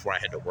pocket before I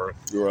head to work.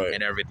 Right.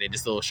 And everything,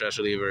 just a little stress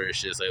reliever.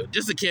 It's just like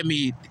just to keep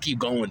me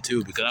going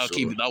too, because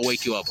I'll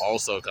wake you up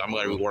also. Cause I'm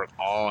gonna be work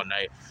all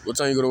night. What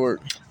time you go to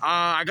work?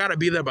 I gotta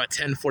be there by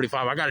 10:45.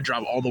 I gotta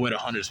drive all the way to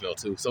Huntersville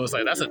too. So it's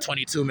like that's a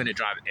 22-minute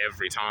drive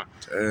every time.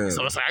 Damn.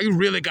 So it's like I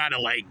really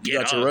gotta like get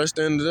up. You got your rest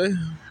in today?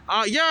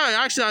 Yeah,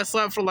 actually I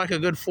slept for like a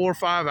good 4 or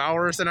 5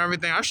 hours and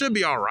everything. I should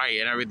be all right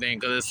and everything,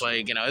 because it's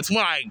like, you know, it's when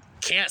I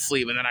can't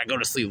sleep and then I go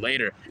to sleep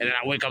later and then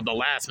I wake up the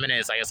last minute.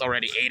 It's like it's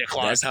already 8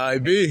 o'clock. That's how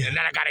it be. And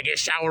then I gotta get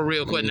showered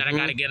real quick and then I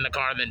gotta get in the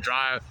car and then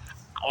drive.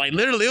 Like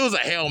literally, it was a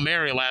Hail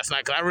Mary last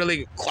night because I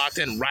really clocked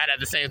in right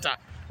at the same time.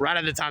 Right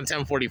at the time,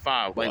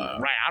 10:45. Like,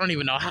 right, I don't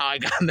even know how I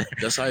got there.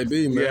 That's how it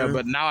be, man. Yeah,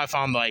 but now I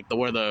found like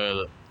where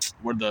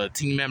the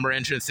team member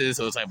entrance is,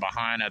 so it's like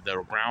behind at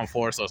the ground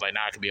floor. So it's like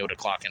now I can be able to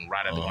clock in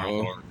right at the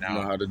ground floor. Now you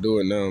know how to do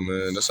it now,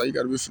 man. That's how you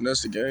got to be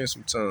finesse the game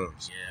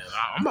sometimes. Yeah,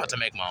 I'm about to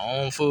make my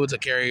own food to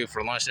carry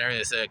for lunch and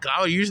everything. Cause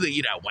I would usually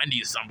eat at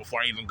Wendy's or something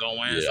before I even go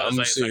in. Yeah, so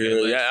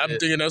I'm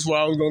thinking that's why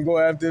I was gonna go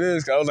after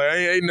this. Cause I was like, I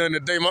ain't ate nothing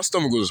today. My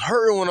stomach was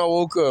hurting when I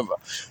woke up.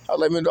 I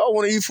was like, man, do I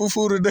want to eat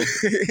fufu today?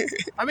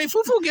 I mean,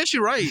 fufu gets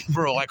you right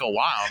for like a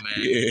while, man.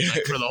 Yeah.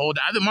 Like for the whole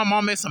day. I think my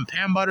mom made some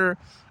pan butter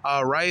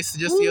rice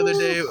just the other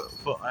day,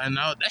 and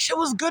that shit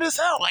was good as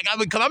hell. Like, I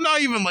mean, cause I'm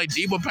not even like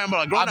deep with pan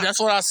butter. Like, That's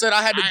what I said.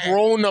 I had to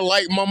grow to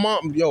like my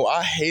mom. Yo,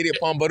 I hated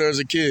pan butter as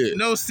a kid.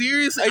 No,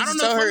 seriously. I used to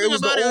tell her it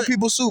was the old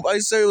people soup. I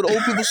used to say it was the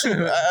old people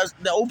soup.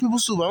 The old people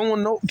soup. I don't want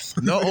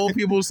to know. No old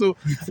people soup.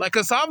 Like,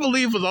 cassava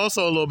leaf was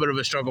also a little bit of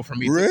a struggle for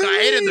me. Too. Really?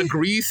 I hated the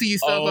greasy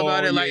stuff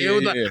about it. Like, it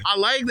was like, I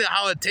liked it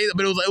how it tasted,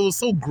 but it was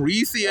so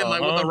greasy and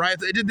like with the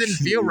rice, it just didn't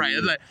feel right.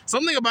 It's like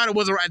something about it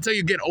wasn't right until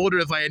you get older.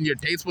 It's like, and your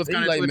taste was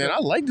kind of like, man, I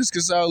like this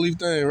cassava leaf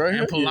thing right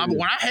here. When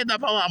I had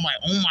that palava, I'm like,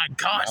 oh my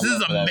gosh, this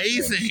is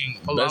amazing.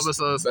 Palava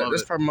sauce.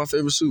 That's probably my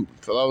favorite soup.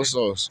 Palava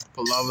sauce.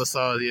 Palava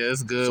sauce, yeah,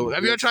 it's good.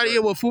 Have you ever tried to eat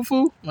it with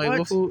fufu? Like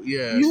with fufu?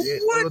 Yeah.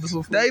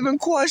 What? That even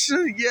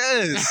question?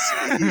 Yes.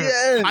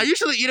 Yes. I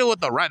usually eat it with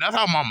the rice. That's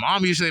how my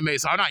mom usually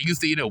makes. So I'm not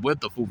used to eating it with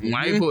the fufu. When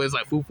I eat fufu, it's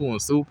like fufu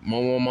and soup. My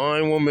mom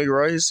ain't want to make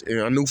rice,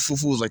 and I knew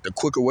fufu was like the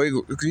quicker way.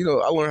 Because, you know,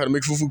 I learned how to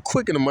make fufu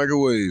quick in the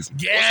microwave.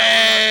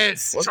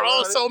 Yes.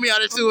 Charles told me how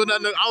to do it.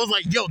 I was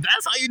like, yo,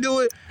 that's how you do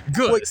it?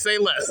 Good. Quick. Say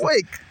less.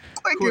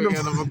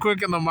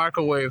 Quick in the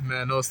microwave,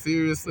 man. No,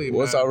 seriously,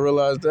 Once man. I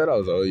realized that, I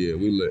was like, oh yeah,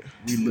 we lit.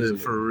 We lit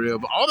for real.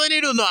 But all they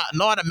need to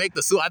know how to make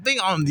the soup. I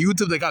think on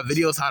YouTube they got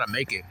videos how to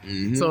make it.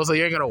 So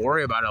you ain't gonna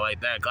worry about it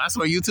like that. Cause that's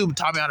where YouTube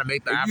taught me how to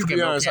make the African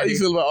milk candy. How you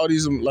feel about all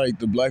these like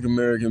the Black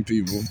American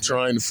people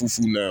trying the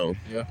fufu now?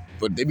 Yeah.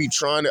 But they be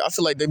trying it. I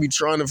feel like they be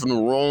trying it from the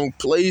wrong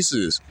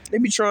places. They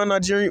be trying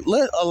Nigerian.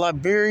 Let a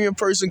Liberian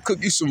person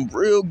cook you some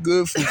real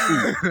good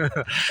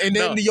fufu, and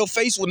then your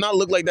face will not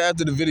look like that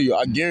after the video.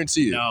 I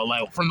guarantee it. No,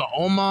 like from the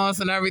Omas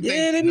and everything.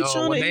 Yeah, they be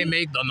trying when to they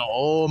make the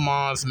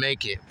Omas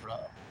make it, bro.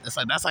 It's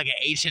like that's like an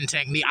Asian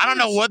technique. I don't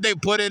know what they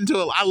put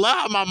into it. I love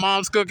how my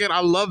mom's cooking. I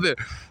love it,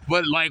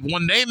 but like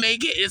when they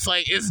make it, it's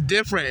like it's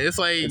different. It's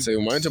like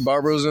my Auntie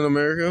Barbara was in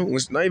America.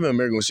 Not even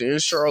America. When she in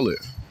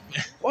Charlotte.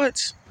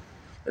 What?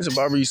 Auntie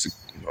Barbara used to.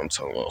 I'm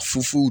talking about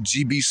fufu,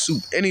 GB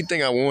soup,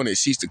 anything I wanted.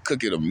 She used to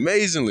cook it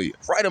amazingly.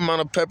 Right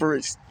amount of pepper.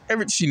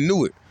 She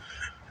knew it.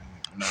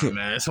 No,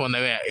 man, it's when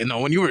they,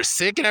 when you were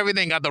sick and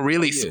everything, got the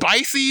really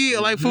spicy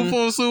like fufu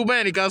and soup,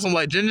 man. He got some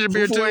like ginger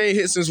beer too. Fufu ain't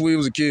hit since we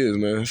was a kid,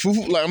 man.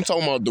 Fufu, like I'm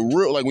talking about the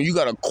real, like when you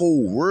got a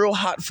cold, real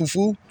hot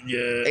fufu. Yeah,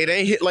 it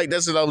ain't hit like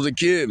that since I was a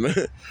kid,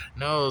 man.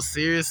 No,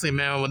 seriously,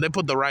 man. When they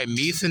put the right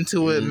meats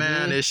into it,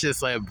 man, it's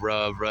just like,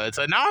 bruh. It's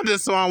like now I'm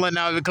just swallowing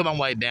now because I'm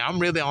like, damn, I'm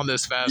really on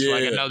this fast for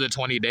like another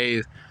 20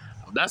 days.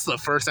 That's the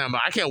first time, but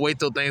I can't wait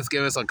till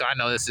Thanksgiving. So I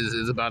know this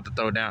is about to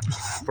throw down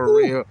for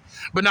real.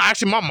 But no,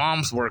 actually, my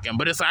mom's working.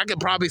 But it's like I could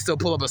probably still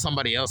pull up at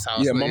somebody else's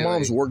house. Yeah, my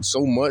mom's worked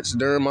so much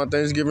during my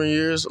Thanksgiving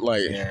years.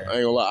 Like, I ain't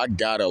gonna lie, I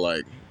gotta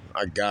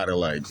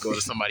go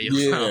to somebody else.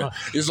 Yeah,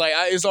 it's like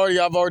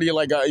I've already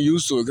like gotten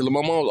used to it because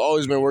my mom's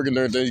always been working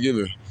during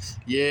Thanksgiving.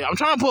 Yeah, I'm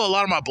trying to pull a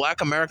lot of my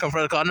Black American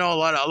friends. Cause I know a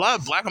lot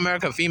of Black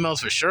American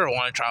females for sure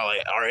want to try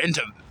are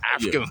into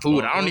African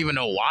food. I don't even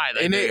know why.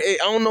 I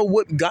don't know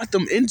what got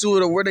them into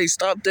it or where they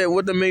stopped at,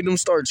 what made them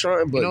start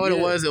trying. But you know what it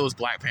was? It was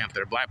Black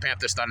Panther. Black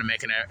Panther started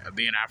making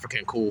being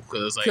African cool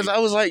because I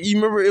was like, you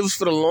remember it was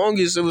for the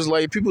longest. It was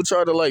like people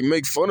tried to like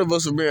make fun of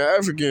us for being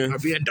African or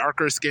being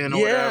darker skin.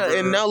 Or whatever.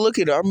 And now look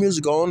at it, our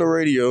music on the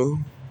radio.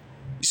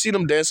 You see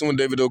them dancing when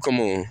David O come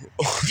on.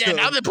 Yeah,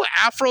 now they put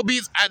Afro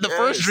beats at the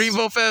first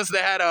Dreamville Fest. They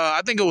had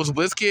I think it was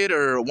Wizkid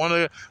or one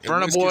of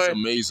Burna Boy.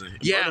 Amazing.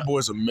 Yeah, Burna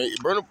Boy's amazing.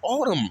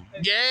 All them.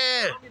 Yeah.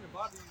 Did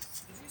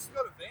you used to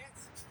go to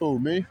Vance? Oh,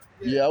 me?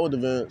 Yeah, I went to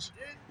Vance.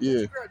 Yeah. When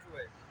did you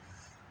graduate?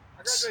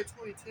 I graduated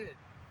 2010.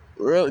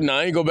 Really? No,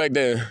 I ain't go back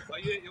there. Oh,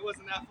 it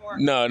wasn't that far?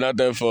 No, not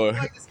that far. I'm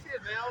like this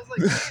kid, man. I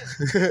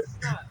was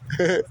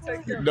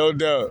like, damn. No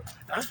doubt.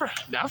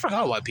 I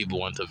forgot why people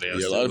went to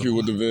Vance. Yeah, a lot of people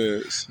went to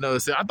Vance. No,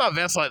 see, I thought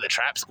Vance was like the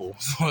trap school.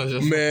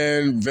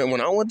 Man,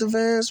 when I went to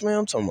Vance, man,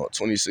 I'm talking about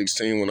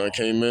 2016 when I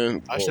came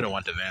in. I should have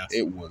went to Vance.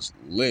 It was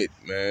lit,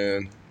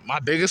 man. My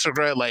biggest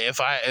regret, like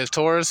if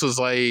Taurus was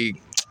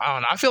like, I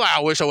don't know. I feel like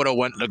I wish I would have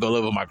went to go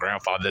live with my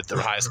grandfather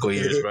through high school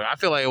years, bro. I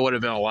feel like it would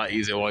have been a lot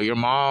easier. Well, your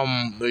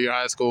mom, your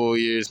high school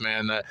years,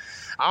 man.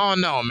 I don't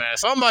know, man.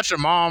 Something about your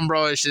mom,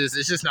 bro.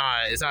 It's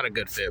not a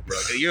good fit, bro.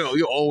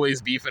 You're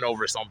always beefing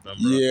over something,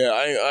 bro.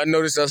 Yeah, I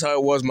noticed that's how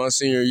it was my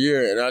senior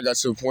year, and I got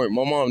to the point.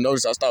 My mom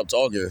noticed I stopped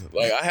talking.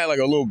 Like I had like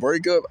a little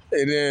breakup,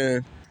 and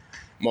then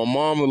my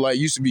mom would like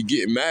used to be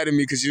getting mad at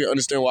me because she didn't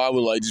understand why I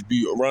would like just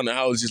be around the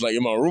house, just like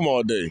in my room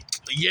all day.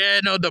 Yeah,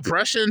 no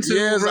depression too.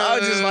 Yeah, so bro.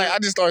 I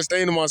just started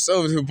staying to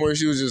myself to the point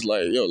she was just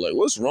like, yo, like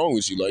what's wrong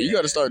with you? Like you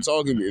got to start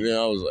talking to me. And then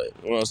I was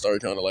like, when I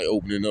started kind of like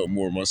opening up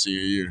more my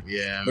senior year.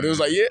 Yeah, but it was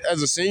like, yeah,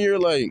 as a senior,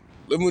 like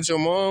living with your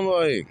mom,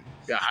 like.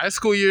 Yeah, high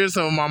school years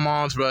of my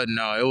mom's, bro.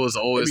 No, it was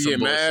always some get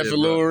bullshit, mad for bro.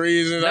 little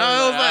reasons. No,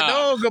 it was like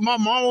no, cause my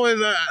mom always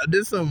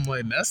did some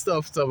like messed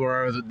up stuff.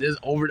 Where I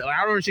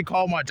remember she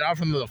called my job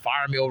from to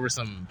fire me over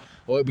some.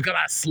 Well, because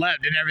I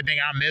slept and everything,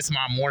 I missed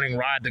my morning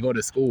ride to go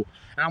to school.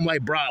 And I'm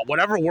like, bro,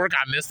 whatever work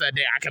I missed that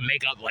day, I can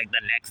make up like the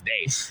next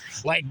day.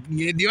 Like,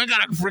 you ain't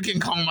gotta freaking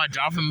call my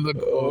job from the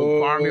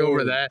fire me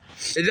over that.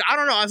 I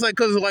don't know. It's like,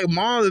 cause like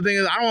mom, the thing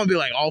is, I don't want to be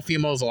like all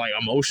females are like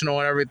emotional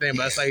and everything,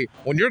 but it's like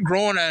when you're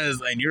growing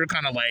and you're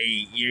kind of like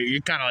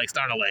you're kind of like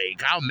starting to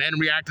like how men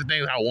react to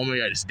things, how women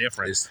react is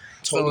different. It's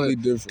totally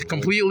different.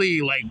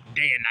 Completely like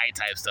day and night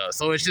type stuff.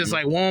 So it's just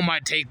like women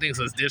might take things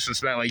as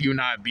disrespect, like you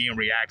not being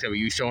reactive, or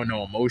you showing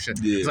no emotion.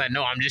 Yeah. It's like,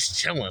 no, I'm just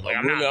chilling. Like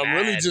I'm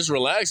really just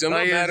relaxed. I'm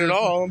like, not mad at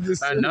all. I'm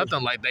just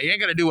nothing like that. You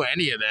ain't gotta do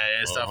any of that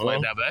and stuff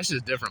like that. But that's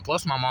just different.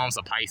 Plus, my mom's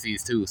a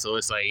Pisces too, so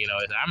it's like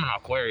I'm an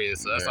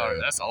Aquarius, so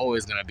that's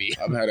always gonna be.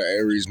 I've had an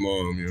Aries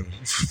mom,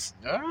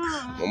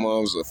 My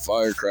mom's a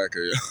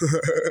firecracker.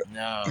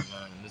 No, man.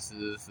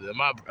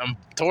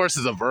 Taurus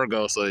is a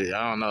Virgo, so I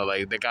don't know.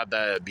 Like they got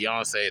that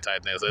Beyonce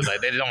type thing, so it's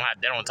like they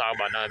don't talk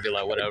about nothing. Be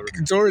like whatever.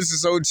 Taurus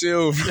is so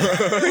chill,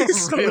 bro.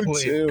 He's so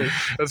chill,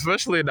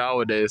 especially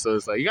nowadays. So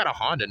it's like you got a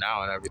Honda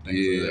now and everything.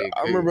 Yeah, so like,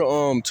 I remember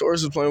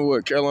Taurus was playing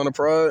with Carolina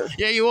Pride.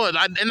 Yeah, you was.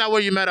 Isn't that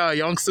where you met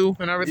Young Sue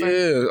and everything?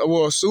 Yeah,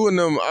 well, Sue and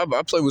them.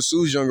 I played with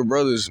Sue's younger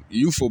brothers,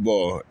 youth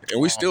football,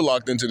 and we still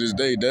locked into this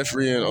day.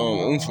 Defree and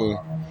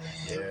Umfa.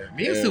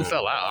 Me and Sue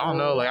fell out. I don't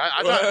know. Like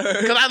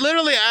because I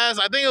literally asked.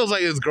 I think it was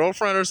like his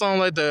girlfriend or something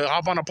like to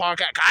hop on a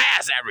podcast. I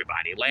asked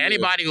everybody, like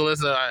anybody who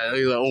listens.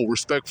 He's like, oh,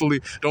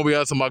 respectfully, don't be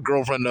asking my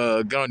girlfriend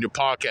to get on your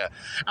podcast.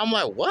 I'm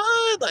like,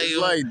 what?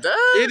 Like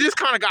that? It just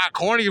kind of got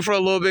corny for a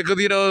little bit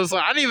because it's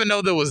like I didn't even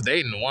know there was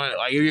dating. One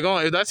like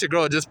if that's your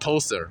girl, just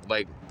post her.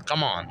 Like,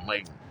 come on,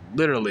 like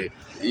literally.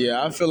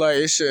 Yeah, I feel like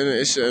it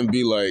shouldn't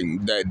be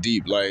like that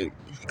deep. Like,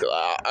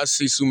 I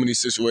see so many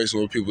situations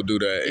where people do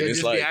that, and it's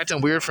just like like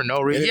acting weird for no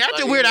reason. He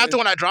acted weird after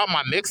when I dropped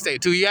my mixtape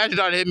too. He actually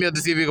tried to hit me up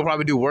to see if we could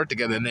probably do work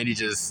together, and then he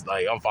just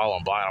like unfollow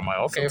and blind. I'm like,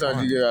 okay.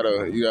 Sometimes you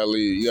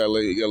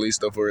gotta leave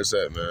stuff where it's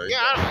at, man. Yeah,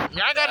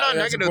 I got nothing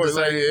negative to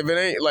say. Like, if it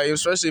ain't like,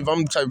 especially if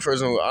I'm the type of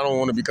person who I don't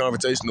want to be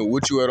confrontational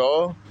with you at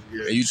all.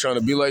 Yeah. And you trying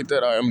to be like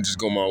that, I'm just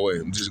going my way.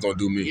 I'm just going to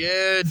do me.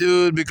 Yeah,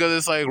 dude, because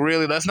it's like,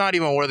 really, that's not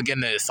even worth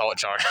getting the assault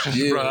charge.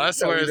 Yeah, bro, I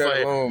swear it's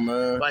like, alone,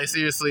 man. Like,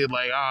 seriously,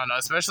 like, I don't know,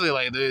 especially,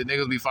 like, the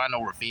niggas be fighting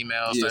over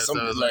females. Yeah, some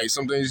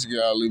things you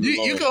gotta leave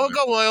alone. You can hook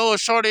up with, like, old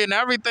shorty and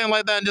everything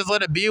like that and just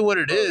let it be what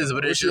it is,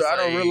 but it's just I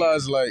don't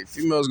realize, like,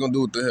 females gonna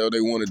do what the hell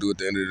they want to do at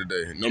the end of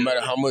the day. No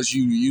matter how much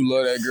you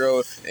love that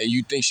girl and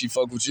you think she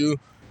fuck with you,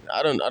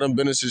 I done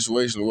been in a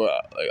situation where,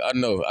 I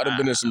done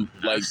been in some,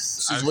 like,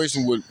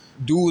 situation with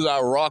dudes I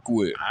rock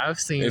with. I've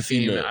seen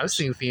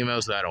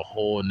females that a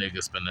whole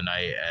nigga spend the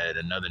night at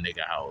another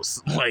nigga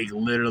house, like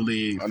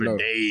literally for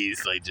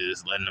days, like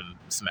just letting them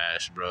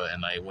smash, bro,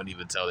 and like wouldn't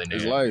even tell their nigga.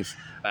 It's life.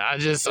 I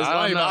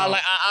don't know.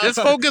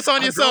 Just focus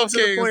on yourself,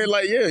 King.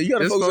 Like, yeah, you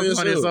gotta focus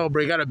on yourself,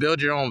 bro. You gotta build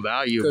your own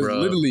value, bro.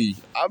 Literally,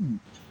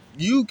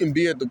 you can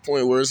be at the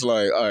point where it's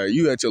like, all right,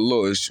 you at your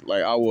lowest,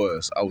 like I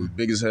was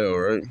big as hell,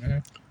 right? Mm-hmm.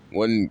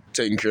 Wasn't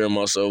taking care of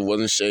myself,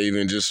 wasn't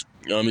shaving, just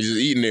just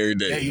eating every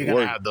day. Yeah, you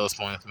gotta have those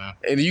points, man.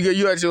 And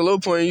you at your low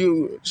point,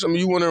 you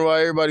wondering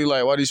why everybody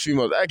like, why these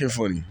females acting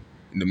funny.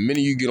 And the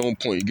minute you get on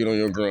point, you get on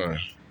your grind,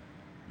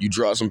 you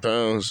drop some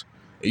pounds,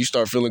 and you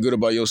start feeling good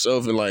about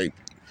yourself and like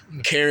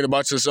caring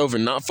about yourself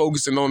and not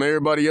focusing on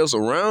everybody else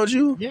around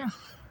you. Yeah.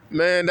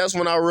 Man, that's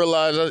when I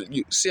realized.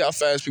 You see how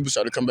fast people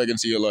start to come back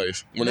into your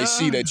life when they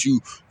see that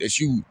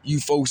you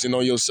focusing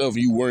on yourself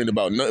and you worrying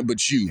about nothing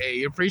but you. Hey,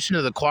 you're preaching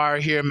to the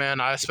choir here, man.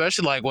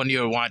 Especially like when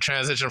you want to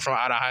transition from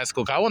out of high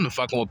school. 'Cause I wasn't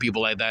fucking with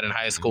people like that in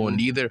high school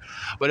neither.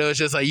 But it was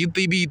just like you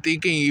be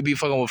thinking you be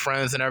fucking with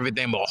friends and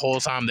everything, but the whole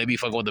time they be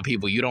fucking with the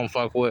people you don't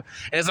fuck with.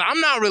 And it's like,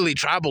 I'm not really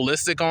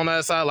tribalistic on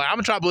that side. Like I'm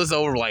a tribalist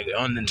over like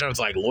in terms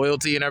of like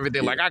loyalty and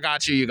everything. Yeah. Like I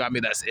got you got me.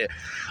 That's it.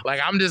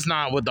 Like I'm just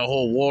not with the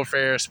whole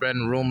warfare,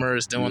 spreading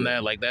rumors, doing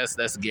that. Like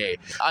that's gay.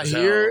 I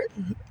hear it.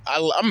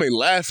 I may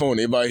laugh on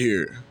it if I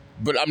hear it,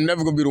 but I'm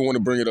never gonna be the one to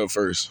bring it up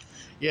first.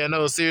 Yeah,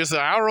 no, seriously.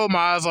 I roll my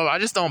eyes off. I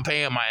just don't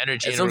pay my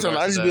energy. And sometimes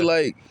I just be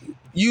like,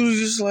 you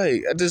just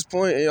like at this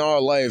point in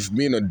our life,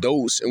 being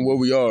adults and where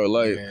we are,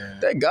 like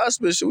that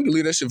gossip shit, we can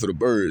leave that shit for the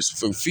birds.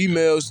 For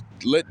females,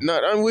 we ain't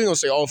gonna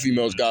say all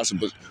females gossip,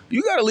 but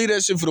you gotta leave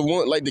that shit for the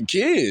one, like the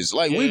kids.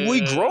 Like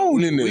we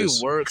grown in this.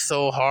 We work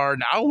so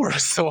hard. I work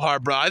so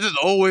hard, bro. I'm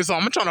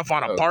trying to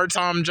find a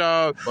part-time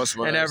job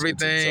and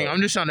everything. I'm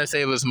just trying to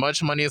save as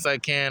much money as I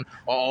can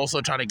while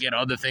also trying to get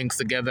other things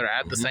together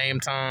at the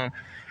same time.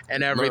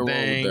 And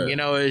everything,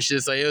 it's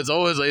just like it's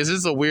always like it's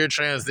just a weird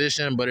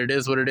transition, but it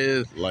is what it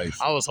is. Life.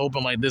 I was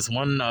hoping like this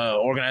one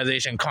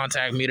organization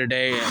contact me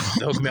today and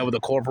hook me up with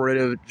a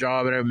corporative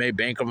job and maybe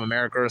Bank of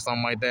America or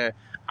something like that.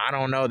 I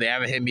don't know. They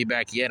haven't hit me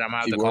back yet. I'm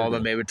gonna have to call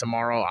them maybe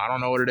tomorrow. I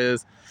don't know what it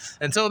is.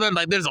 Until then,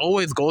 like there's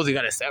always goals you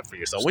gotta set for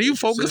yourself. When you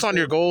focus on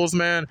your goals,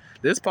 man,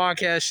 this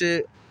podcast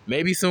shit,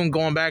 maybe soon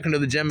going back into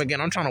the gym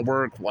again. I'm trying to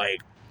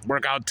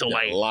work out to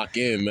like lock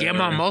in, man. Get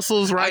my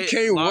muscles right. I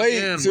can't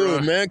wait to,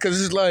 man, because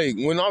it's like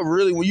when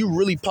you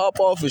really pop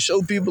off and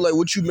show people like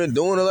what you've been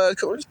doing the last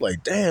couple, it's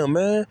like, damn,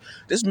 man,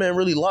 this man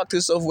really locked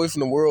himself away from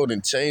the world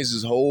and changed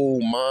his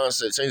whole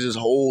mindset, changed his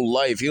whole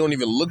life. He don't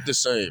even look the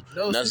same.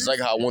 No, that's like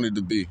how I wanted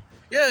to be.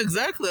 Yeah,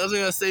 exactly. I was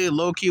gonna say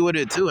low key with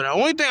it too. And the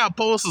only thing I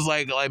post is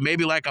like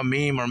maybe like a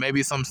meme or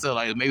maybe some still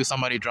like maybe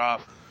somebody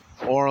drop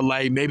or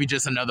like maybe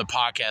just another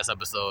podcast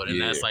episode, and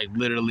Yeah. that's like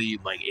literally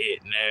like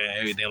it and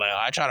everything. Like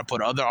I try to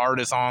put other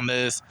artists on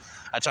this.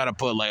 I try to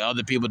put like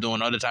other people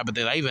doing other type of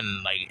things. I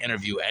even like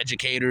interview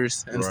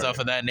educators and Right. stuff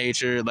of that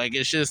nature. Like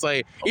it's just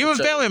like I'm even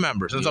check- family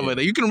members and stuff Yeah. like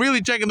that. You can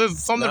really check, and there's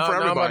something for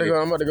everybody.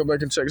 I'm about to go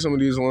back and check some of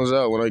these ones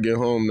out when I get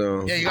home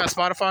now. Yeah, you got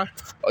Spotify?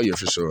 Oh yeah,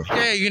 for sure.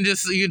 Yeah, you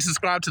can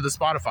subscribe to the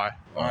Spotify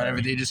on Alright.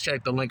 everything. Just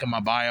check the link in my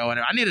bio, and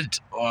I need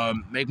to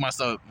make my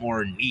stuff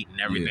more neat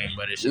and everything.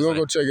 But it's We're just gonna like,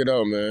 go check it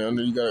out, man. I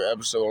know you got an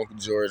episode on Uncle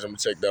George. I'm gonna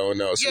check that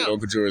one out. See Yeah. what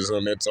Uncle George is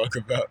on there talk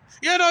about.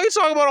 yeah, no, he's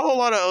talking about a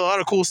lot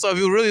of cool stuff.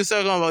 He was really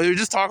talking about. He was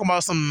just talking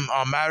about some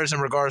matters in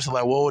regards to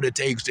like what would it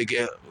take to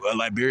get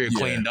Liberia Yeah,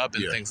 cleaned up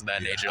and yeah, things of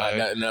that nature.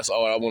 And that's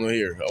all I want to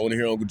hear. I want to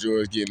hear Uncle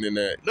George getting in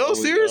that. No,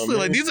 seriously,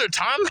 like these. these are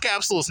time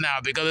capsules now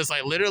because it's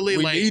like literally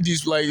We like need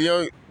these, like,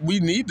 we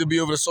need to be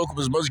able to soak up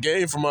as much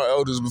game from our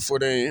elders before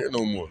they ain't here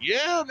no more.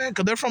 yeah, man,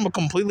 because they're from a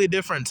completely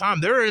different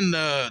time.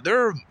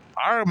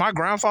 My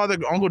grandfather,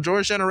 Uncle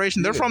George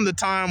generation. They're Yeah. from the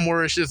time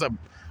where it's just a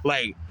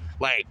like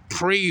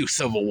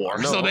pre-Civil War.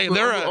 No, So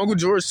Uncle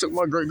George took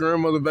my great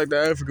grandmother back to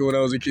Africa when I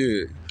was a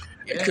kid.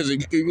 Yeah. Because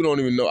people don't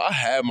even know, I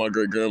had my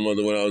great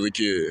grandmother when I was a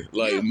kid.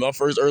 Like Yeah. my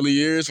first early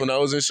years when I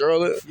was in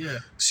Charlotte, yeah.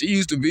 she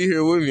used to be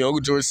here with me.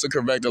 Uncle George took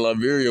her back to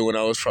Liberia when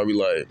I was probably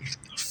like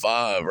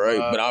 5, right?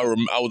 But I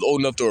was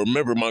old enough to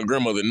remember my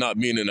grandmother not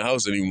being in the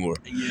house anymore.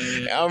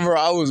 Yeah. I remember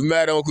I was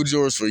mad at Uncle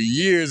George for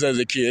years as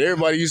a kid.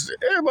 Everybody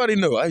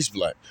knew. I used to be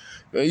like,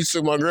 man, you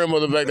took my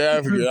grandmother back to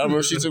Africa. I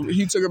remember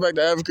he took her back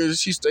to Africa.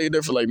 She stayed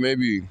there for like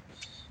maybe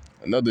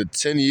another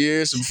 10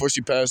 years before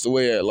she passed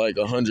away at like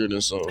 100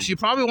 and something. She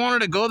probably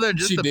wanted to go there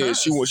just She to did. pass.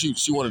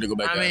 She wanted to go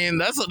back. I to mean,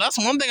 that's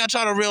one thing I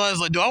try to realize.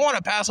 Like, do I want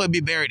to pass away, be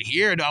buried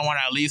here? Do I want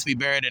to at least be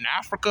buried in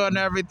Africa and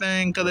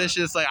everything? Because it's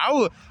just like I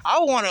would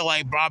want to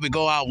like probably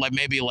go out like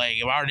maybe like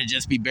if I were to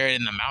just be buried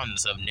in the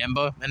mountains of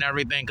Nimba and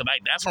everything, because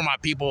like that's where my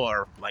people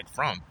are like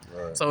from.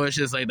 Right. So it's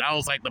just like that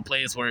was like the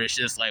place where it's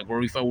just like where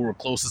we felt we were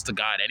closest to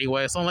God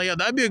anyway. So I'm like, yeah,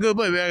 that'd be a good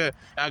place. Maybe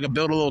I could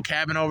build a little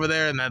cabin over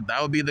there, and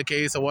that would be the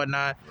case or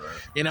whatnot.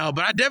 Right.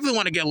 But I definitely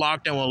want to get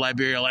locked in with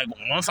Liberia. Like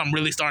once I'm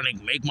really starting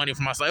to make money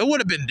for myself, it would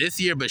have been this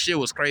year, but shit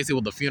was crazy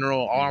with the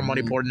funeral. All our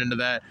money poured into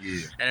that, Yeah.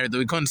 and everything.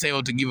 We couldn't save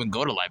up to even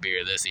go to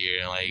Liberia this year.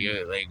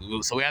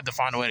 So we had to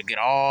find a way to get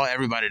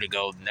everybody to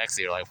go next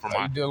year. Like for How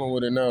my you dealing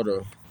with it now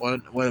though?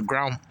 when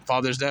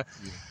grandfather's death,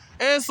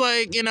 it's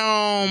like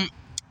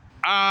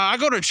I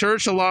go to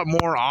church a lot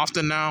more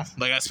often now,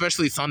 like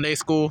especially Sunday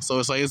school. So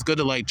it's like it's good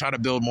to like try to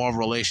build more of a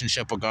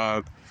relationship with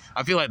God.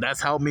 I feel like that's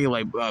helped me,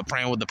 like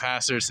praying with the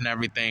pastors and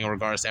everything in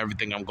regards to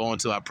everything I'm going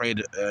to. I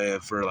prayed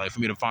for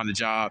me to find a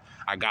job.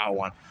 I got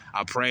one.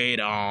 I prayed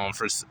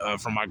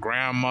for my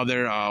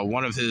grandmother,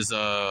 one of his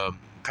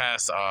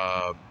past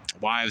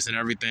wives and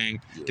everything,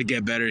 to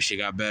get better. She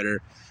got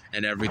better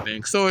and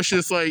everything. So it's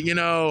just like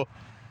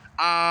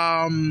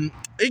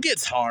it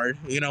gets hard,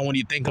 when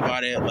you think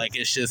about it. Like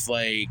it's just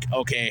like,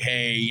 okay,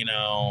 hey,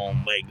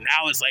 like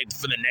now it's like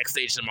for the next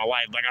stage of my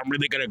life, like I'm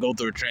really gonna go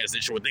through a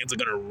transition where things are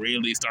gonna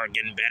really start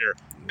getting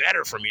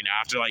better for me now.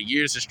 After like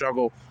years of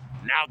struggle,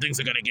 now things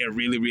are gonna get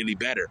really, really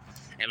better.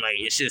 And like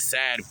it's just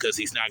sad because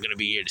he's not gonna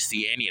be here to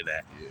see any of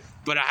that. Yeah.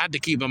 But I have to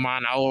keep in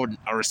mind I owe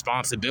a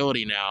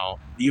responsibility now,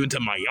 even to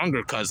my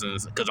younger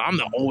cousins, because I'm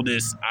the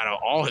oldest out of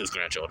all his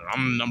grandchildren.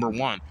 I'm number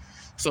one.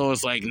 So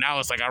it's like now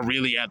it's like I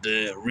really have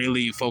to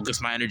really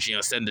focus my energy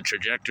on setting the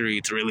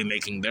trajectory to really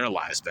making their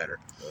lives better.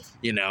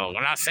 I'm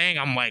not saying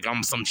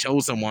I'm some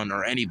chosen one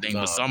or anything,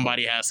 but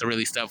somebody has to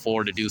really step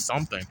forward to do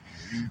something.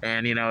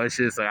 And it's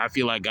just like I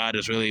feel like God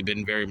has really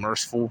been very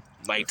merciful,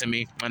 like to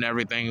me and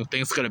everything.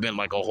 Things could have been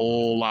like a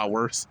whole lot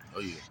worse. Oh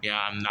yeah.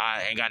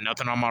 Yeah, ain't got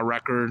nothing on my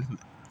record.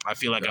 I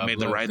feel like I made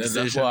the right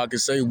decision. That's why I can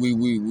say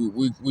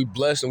we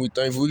blessed and we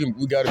thankful.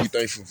 We got to be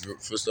thankful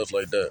for stuff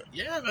like that.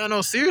 Yeah, man,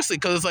 no, seriously,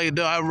 because it's like,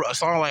 dude, I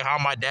saw like how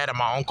my dad and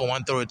my uncle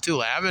went through it too.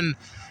 Like having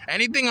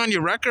anything on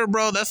your record,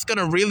 bro, that's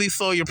gonna really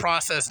slow your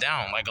process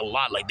down like a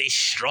lot. Like they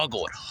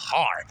struggled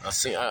hard.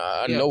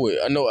 I know it.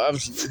 I know. I've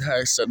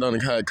sat down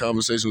and had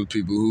conversations with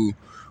people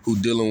who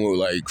dealing with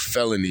like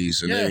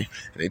felonies, and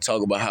they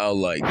talk about how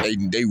like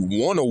they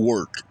want to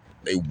work.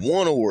 They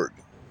want to work.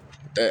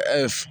 That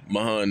F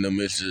behind them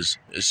is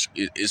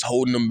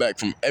holding them back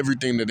from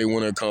everything that they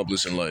want to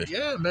accomplish in life.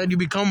 Yeah, man, you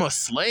become a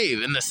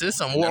slave in the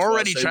system. We're That's why I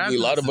already say trapped. A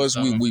lot of us,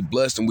 we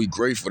blessed and we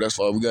grateful. That's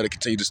why we got to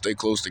continue to stay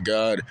close to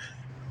God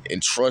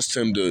and trust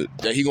Him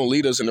that He gonna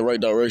lead us in the right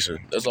direction.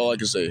 That's all I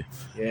can say.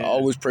 Yeah. I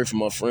always pray for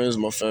my friends,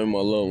 my family, my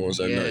loved ones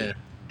at night.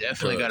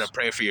 Definitely got to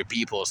pray for your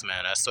peoples,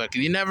 man. That's what,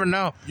 cause you never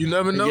know. You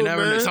never know,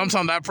 man.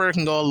 Sometimes that prayer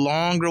can go a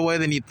longer way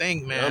than you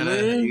think, man.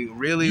 You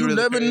really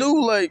never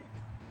knew, like,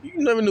 you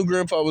never knew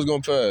Grandpa was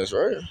gonna pass,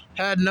 right?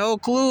 Had no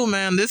clue,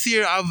 man. This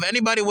year, if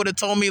anybody would have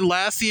told me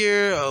last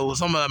year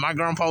my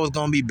grandpa was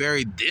gonna be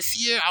buried this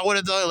year, I would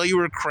have thought like you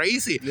were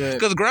crazy.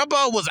 Because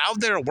Grandpa was out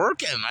there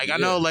working. Like I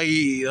know, like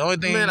the only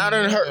thing. Man, I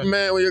done heard,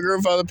 man, when your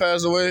grandfather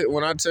passed away.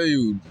 When I tell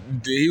you,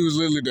 he was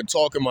literally the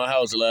talk in my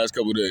house the last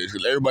couple of days.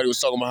 Because everybody was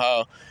talking about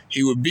how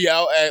he would be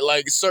out at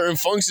like certain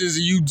functions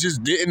and you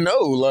just didn't know,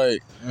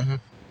 like. Mm-hmm.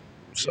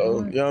 So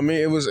you know what I mean,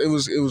 it was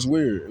weird. It was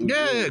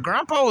weird.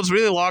 Grandpa was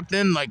really locked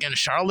in, like in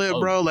Charlotte,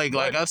 bro. Like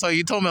that's how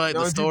you told me like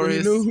the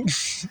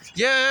stories.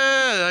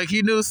 Yeah, like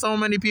he knew so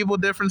many people,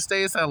 different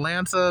states,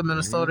 Atlanta,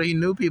 Minnesota. He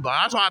knew people.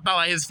 That's why I thought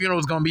like his funeral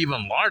was gonna be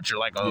even larger,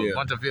 like a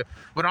bunch of people.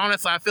 But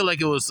honestly, I feel like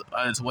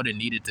it's what it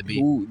needed to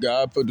be.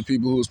 God put the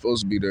people who were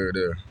supposed to be there.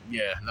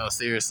 Yeah, no,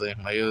 seriously,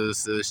 like it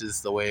was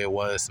just the way it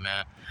was,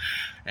 man.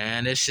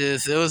 And it's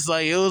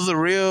a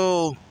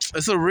real.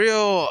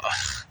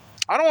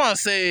 I don't want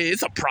to say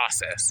it's a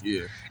process.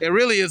 Yeah, it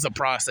really is a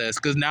process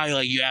because now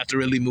you have to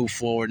really move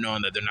forward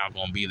knowing that they're not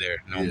going to be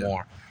there no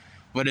more.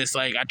 But it's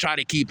like I try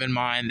to keep in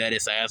mind that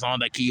it's like as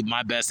long as I keep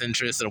my best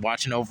interests, they're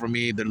watching over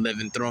me, they're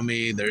living through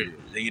me,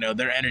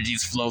 their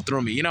energies flow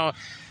through me.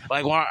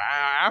 Like our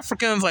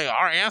Africans, like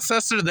our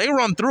ancestors, they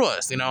run through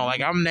us.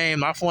 Like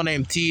my full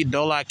name T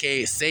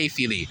Dolake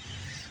Seifili.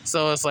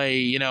 So it's like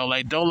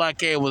like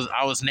Dolake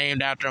I was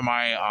named after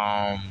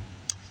my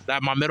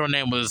my middle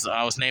name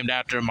I was named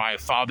after my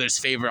father's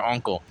favorite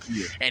uncle.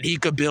 Yeah. And he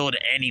could build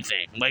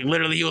anything. Like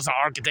literally he was an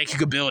architect, he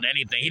could build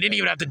anything. He didn't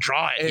even have to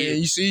draw it. And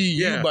you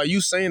see, by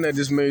you saying that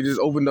just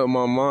opened up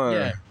my mind.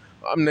 Yeah.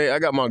 I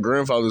got my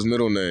grandfather's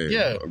middle name.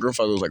 Yeah. My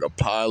grandfather was like a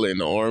pilot in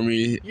the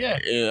army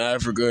in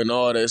Africa and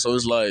all that. So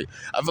it's like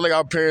I feel like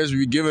our parents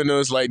be giving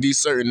us like these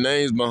certain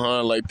names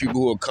behind like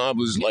people who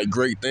accomplish like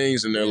great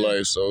things in their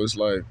life. So it's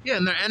like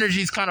and their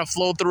energies kind of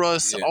flow through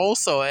us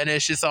also. And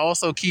it's just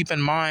also keep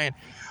in mind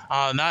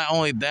not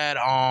only that,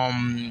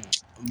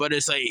 but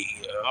it's like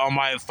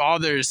my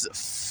father's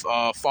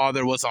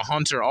father was a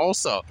hunter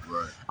also.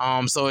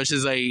 Right. So it's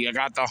just like I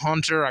got the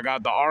hunter, I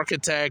got the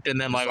architect, and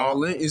then like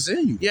all is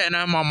in you. Yeah, and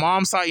then my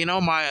mom's side,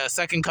 my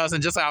second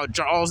cousin, just how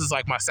Charles is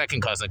like my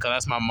second cousin, because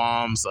that's my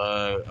mom's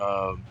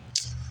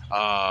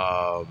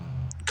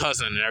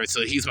cousin and everything.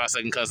 So he's my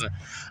second cousin.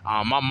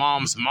 My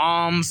mom's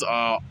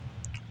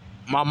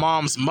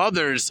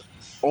mother's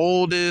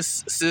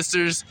oldest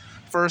sister's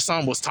first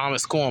son was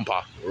Thomas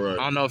Kuampa. Right. I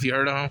don't know if you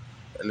heard of him.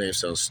 That name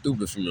sounds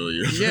stupid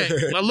familiar. Yeah,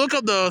 look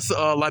up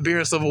the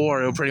Liberian Civil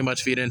War. It'll pretty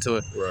much feed into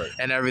it, right?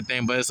 And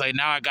everything. But it's like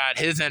now I got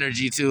his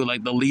energy too,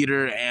 like the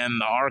leader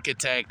and the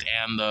architect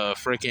and the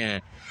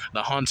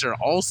hunter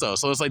also.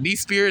 So it's like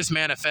these spirits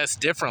manifest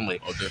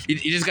differently. Oh,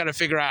 you just got to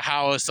figure out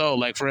how it's so.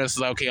 Like for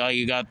instance,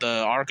 you got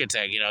the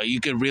architect. You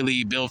could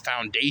really build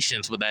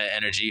foundations with that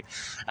energy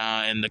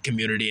in the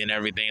community and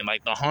everything.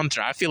 Like the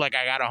hunter, I feel like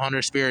I got a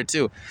hunter spirit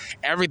too.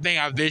 Everything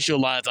I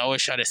visualize, I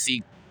always try to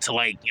seek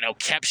to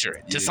capture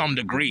it to some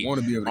degree or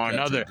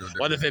another,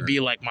 whether if it be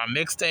like my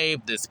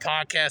mixtape, this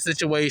podcast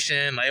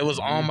situation, like it was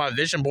on my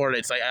vision board.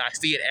 It's like I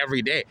see it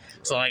every day,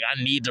 so like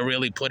I need to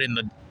really put in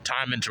the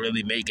time and to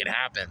really make it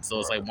happen. So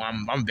it's like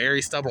I'm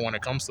very stubborn when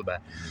it comes to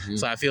that.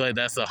 So I feel like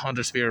that's a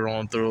hunter spirit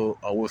rolling through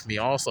with me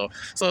also.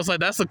 So it's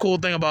like that's the cool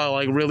thing about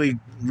like really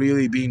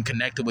really being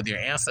connected with your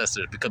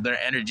ancestors, because their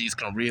energies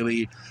can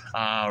really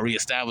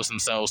reestablish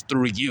themselves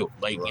through you.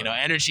 Like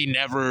energy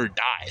never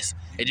dies.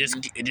 It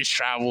just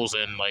travels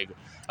and like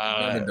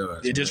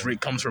it just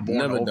comes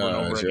reborn over and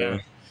over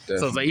again. Definitely.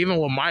 So it's like even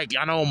with Mike,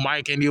 I know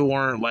Mike and you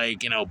weren't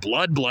like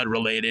blood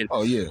related.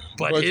 Oh yeah,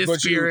 but his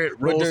spirit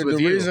rolls with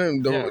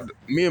you.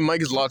 Me and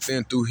Mike is locked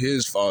in through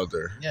his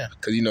father. Yeah,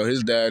 because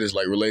his dad is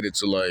like related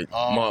to like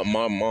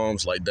my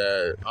mom's like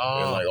dad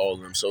and like all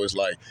of them. So it's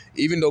like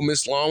even though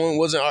Miss Lawman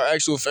wasn't our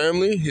actual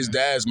family, his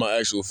dad's my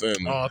actual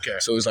family. Oh, okay.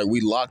 So it's like we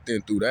locked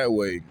in through that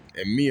way.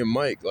 And me and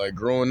Mike, like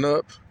growing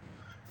up,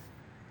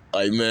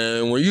 like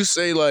man, when you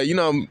say like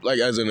like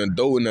as an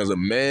adult and as a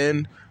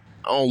man,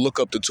 I don't look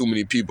up to too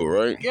many people,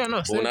 right? Yeah, no.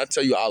 But when I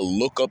tell you I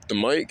look up to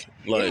Mike,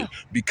 like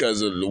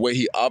because of the way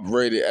he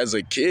operated as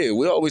a kid,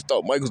 we always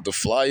thought Mike was the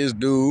flyest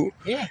dude.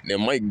 Yeah. And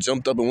then Mike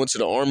jumped up and went to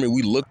the army.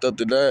 We looked up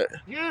to that.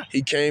 Yeah.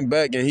 He came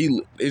back and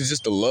it's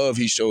just the love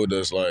he showed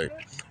us, like,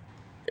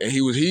 and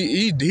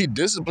he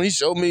disciplined. He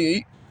showed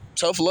me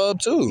tough love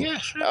too. Yeah,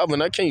 sure.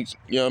 Alvin, I can't,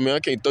 I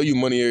can't throw you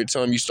money every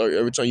time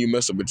you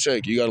mess up a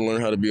check. You got to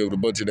learn how to be able to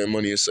budget that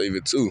money and save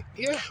it too.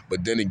 Yeah.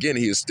 But then again,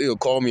 he'll still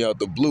call me out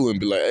the blue and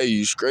be like, "Hey,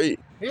 you straight?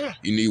 Yeah.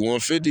 You need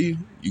 150?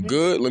 You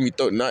good? Let me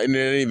throw." Not and it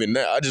ain't even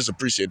that. I just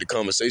appreciate the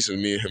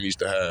conversations me and him used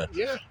to have.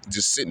 Yeah.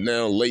 Just sitting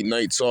down, late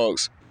night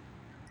talks.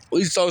 We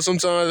used to talk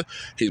sometimes.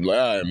 He's like,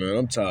 "All right, man,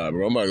 I'm tired,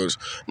 bro." I'm like,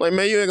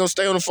 "Man, you ain't gonna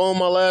stay on the phone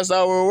my last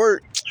hour of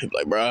work." He's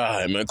like, "Bro, all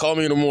right, man, call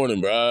me in the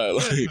morning, bro."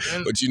 Like,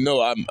 but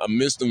I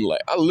missed him. Like,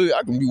 I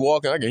can be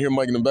walking, I can hear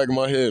Mike in the back of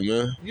my head,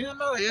 man.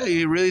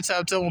 You really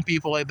tapped in with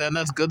people like that, and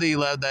that's good that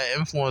you have that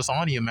influence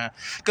on you, man.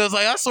 Because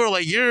like I sort of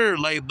like you're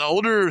like the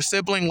older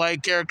sibling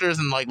like characters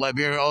and like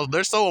Liberian,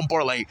 they're so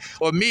important. Like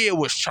with me, it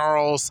was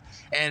Charles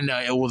and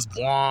it was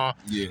Blanc,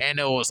 and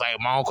it was like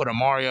my uncle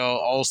Mario.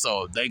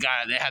 Also, they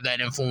had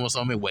that influence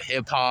on me with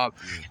hip hop.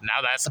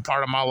 Now that's a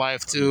part of my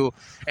life too,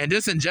 and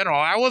just in general,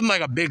 I wasn't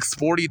like a big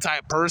sporty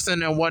type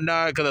person and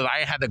whatnot because I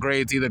ain't had the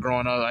grades either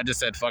growing up. I just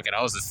said fuck it.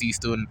 I was a C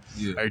student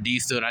or D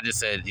student. I just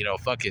said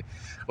fuck it.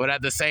 But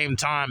at the same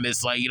time,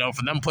 it's like,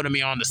 for them putting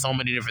me on to so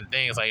many different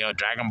things, like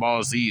Dragon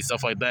Ball Z,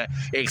 stuff like that,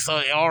 it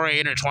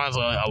already intertwines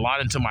a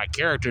lot into my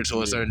character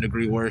to a certain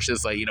degree, where it's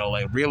just like,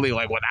 really,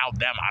 like, without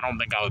them, I don't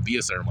think I would be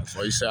a certain way.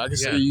 Well, you say I can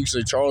say you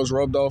say Charles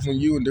rubbed off on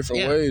you in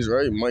different ways,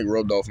 right? Mike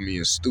rubbed off on me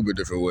in stupid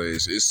different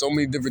ways. It's so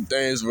many different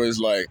things where it's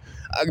like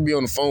I could be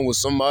on the phone with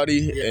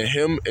somebody and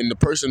him and the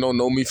person don't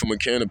know me from a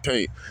can of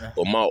paint,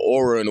 but my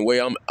aura and the way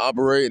I'm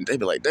operating, they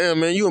be like, "Damn,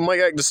 man, you and Mike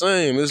act the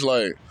same." It's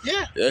like,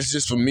 that's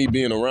just for me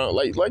being around.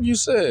 Like you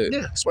said,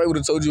 somebody would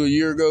have told you a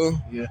year ago.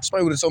 Yeah.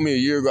 Somebody would have told me a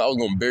year ago I was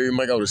gonna bury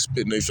Mike. I would have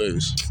spit in their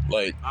face.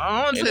 Like,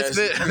 I don't say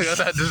spit.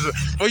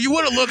 Well, you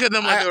would have looked at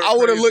them like I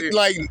would have looked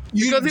like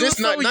you. Just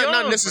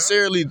not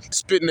necessarily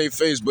spit in their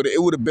face, but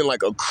it would have been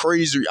like a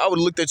crazy. I would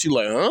have looked at you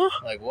like, huh?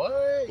 Like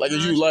what? Like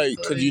if you like,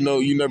 because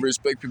you never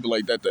expect people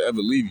like that to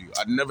ever leave you.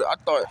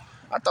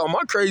 I thought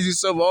my crazy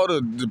stuff, all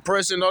the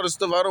depression, all the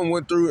stuff I done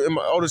went through, and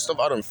all the stuff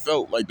I done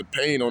felt, like the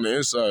pain on the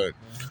inside.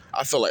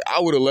 I felt like I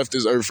would have left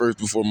this earth first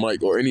before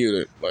Mike or any of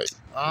that. Like,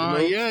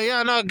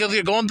 no, because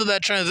you're going through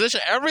that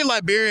transition. Every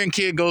Liberian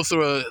kid goes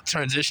through a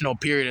transitional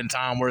period in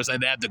time where it's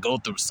like they have to go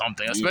through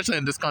something, especially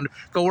in this country,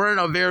 because we're in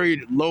a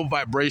very low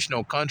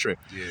vibrational country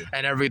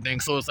and everything.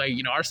 So it's like,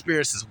 our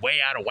spirits is way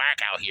out of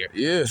whack out here.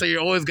 Yeah. So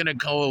you're always gonna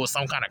go with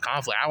some kind of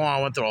conflict.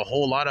 I went through a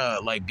whole lot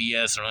of like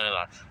BS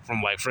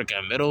from like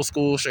freaking middle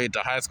school straight to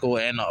high school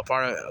and a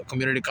part of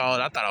community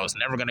college. I thought I was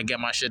never gonna get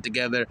my shit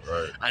together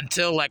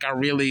until like I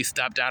really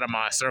stepped out of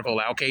my circle.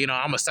 Like, okay, I'm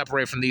gonna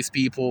separate from these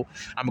people.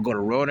 I'm gonna go to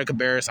Roanoke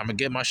Barris. I'm gonna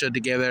get my shit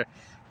together.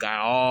 Got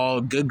all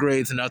good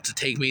grades enough to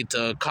take me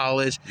to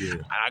college. Yeah.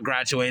 I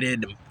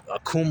graduated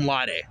cum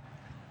laude.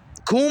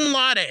 Cum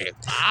laude.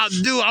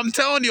 Dude, I'm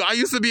telling you, I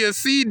used to be a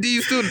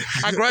CD student.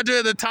 I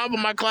graduated at the top of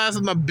my class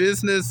in my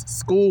business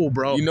school,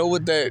 bro. You know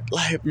what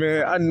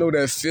man, I know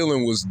that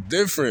feeling was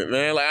different,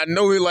 man. Like, I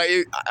know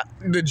it,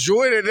 the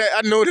joy that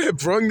I know that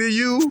brung to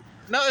you.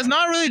 No, it's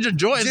not really just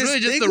joy. It's really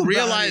just the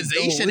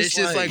realization. It's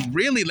just like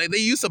really, like they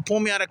used to pull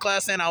me out of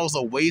class saying I was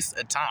a waste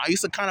of time. I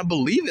used to kind of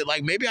believe it.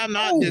 Like maybe I'm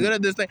not good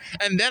at this thing.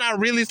 And then I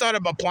really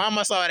started applying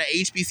myself at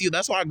HBCU.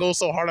 That's why I go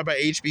so hard about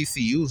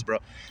HBCUs, bro.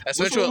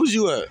 Which one was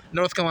you at?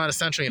 North Carolina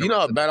Central University. You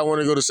know how bad I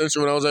wanted to go to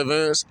Central when I was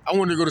advanced? I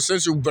wanted to go to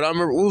Central, but I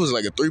remember, what was it,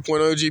 like a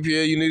 3.0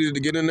 GPA you needed to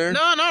get in there?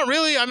 No, not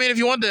really. I mean, if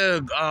you want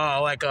to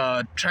like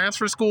a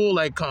transfer school,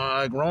 like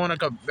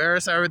Roanoke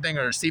Barris or everything,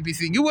 or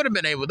CPC, you would have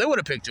been able. They would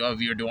have picked you up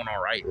if you were doing all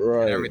right.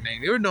 And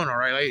everything. They were doing all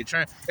right.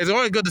 Like, it's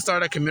always good to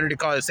start at community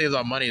college. It saves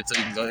all money so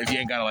you can go if you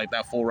ain't got like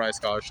that full ride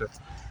scholarship.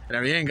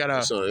 And you ain't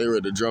gotta. So they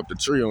ready to drop the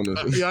tree on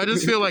this. I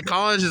just feel like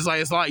college is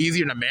like it's a lot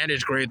easier to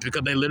manage grades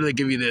because they literally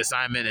give you the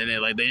assignment and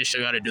they just show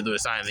you how to do the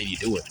assignment and then you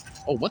do it.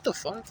 Oh, what the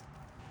fuck?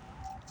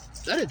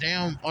 Is that a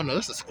damn? Oh no,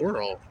 that's a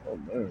squirrel. Oh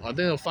man. I think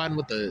they're fighting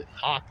with the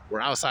hawk. We're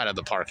outside of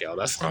the park, y'all.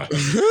 That's fine.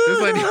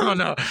 It's like, I don't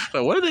know.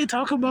 Like, what are they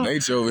talking about?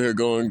 Nature over here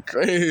going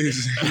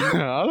crazy. I was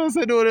gonna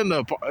say do it in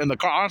the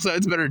car. Honestly,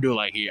 it's better to do it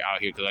like here out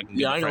here because I can.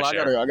 Yeah,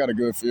 I got a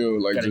good feel.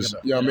 Like just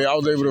I mean, I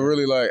was able to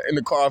really like in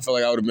the car. I felt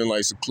like I would have been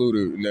like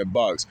secluded in that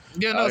box.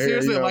 Yeah, no,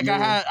 seriously. Like I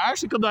had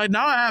actually because like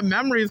now I have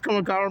memories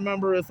coming. I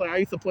remember it's like I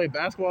used to play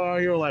basketball out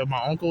here with like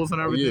my uncles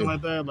and everything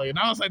like that. Like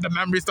now it's like the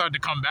memories started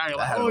to come back. Like,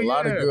 I had a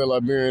lot of good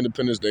Liberian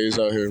Independence Days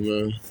out here,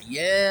 man.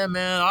 Yeah,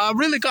 man. I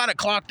really got it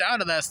clocked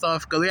out of that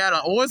stuff because we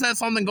always had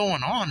something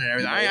going on and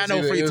everything. I had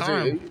no free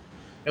time.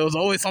 It was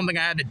always something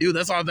I had to do.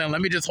 That's all. Then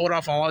let me just hold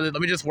off on all this.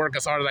 Let me just work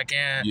as hard as I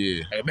can.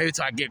 Yeah. Like, maybe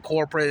till I get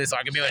corporate, so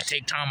I can be able to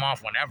take time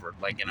off whenever.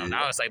 Like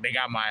now it's like they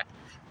got my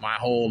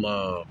whole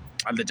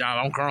the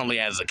job I'm currently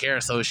as a care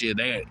associate.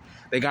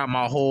 They got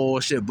my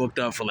whole shit booked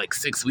up for like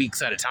 6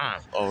 weeks at a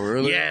time. Oh,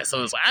 really? Yeah,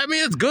 so it's like, I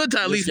mean, it's good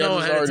to at least know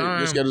ahead of time.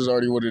 Your schedule's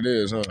already what it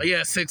is, huh?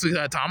 Yeah, 6 weeks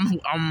at a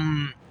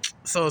time.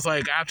 So it's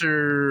like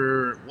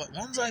after,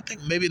 when's I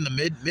think maybe in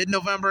the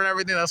mid-November and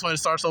everything, that's when it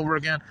starts over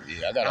again.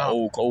 Yeah, I got an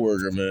old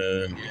coworker,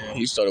 man. Yeah.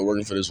 He started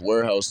working for this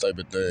warehouse type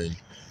of thing.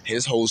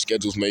 His whole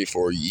schedule's made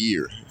for a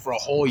year. For a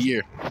whole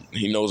year.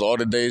 He knows all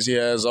the days he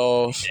has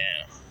off.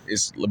 Damn.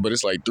 But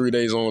it's like 3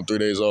 days on, 3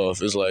 days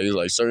off. It's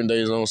like certain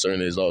days on,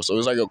 certain days off. So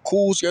it's like a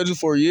cool schedule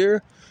for a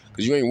year.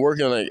 Because you ain't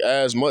working like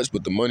as much,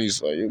 but the money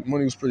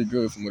was pretty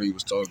good from what he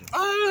was talking.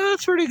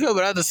 That's pretty good,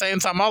 but at the same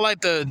time, I like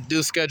to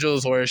do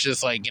schedules where it's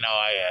just like,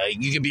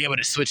 you can be able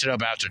to switch it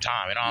up after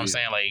time. You know what I'm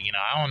saying? Like,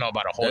 I don't know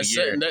about a whole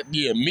year.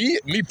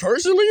 Me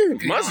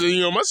personally, my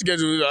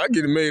schedule, I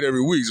get it made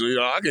every week, so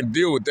I can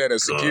deal with that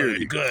as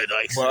security. Good.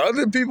 Like, but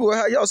other people,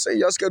 how y'all say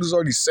y'all schedule's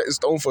already set in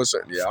stone for a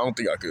certain? Yeah, I don't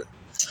think I could.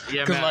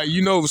 Yeah, because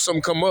like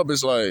something come up,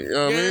 it's like what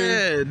I mean?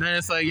 And then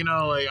it's like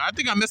like I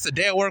think I missed a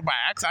day at work by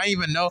accident. I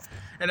didn't even know.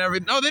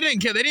 No, they didn't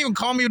care. They didn't even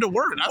call me to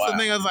work. That's the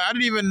thing. I was like, I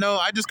didn't even know.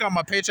 I just got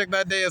my paycheck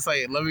that day. It's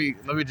like, let me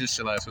just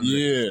chill out.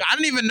 Yeah. I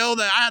didn't even know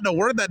that I had to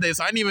work that day,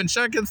 so I didn't even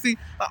check and see.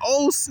 Like,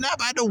 oh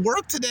snap! I had to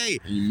work today.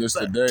 You missed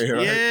a day,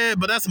 right? Yeah,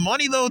 but that's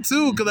money though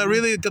too, because I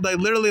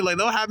literally like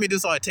they'll have me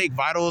just like take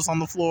vitals on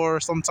the floor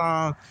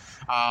sometimes.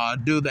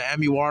 Do the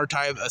MUR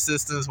type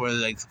assistance where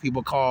like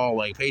people call,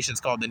 like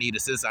patients call they need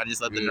assistance. I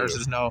just let the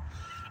nurses know.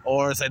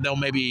 Or it's like they'll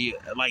maybe,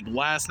 like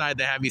last night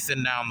they had me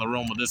sitting down in the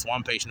room with this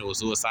one patient who was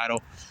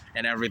suicidal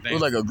and everything. It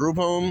was like a group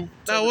home?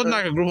 No, it wasn't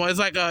like a group home. It's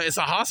like it's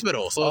a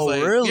hospital. So it's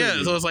like, really?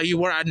 Yeah, so it's like you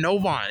work at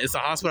Novant. It's a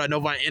hospital at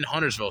Novant in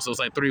Huntersville. So it's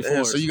like 3 floors.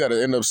 Yeah, so you got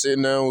to end up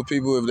sitting down with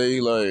people if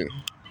they like...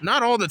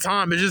 Not all the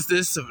time. It's just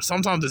this.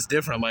 Sometimes it's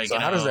different. Like, so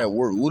how does that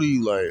work? What do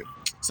you like?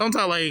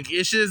 Sometimes like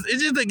it's just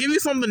they give you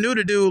something new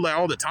to do like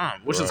all the time,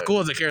 which is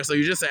cool as a care. So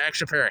you're just an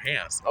extra pair of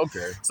hands.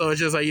 Okay. So it's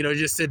just like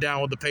just sit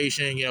down with the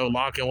patient,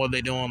 lock in what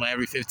they're doing like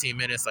every 15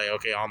 minutes, like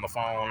okay on the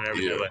phone and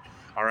everything. Like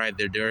all right,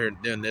 they're doing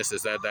this,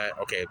 that.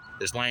 Okay,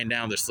 they're laying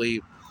down, they're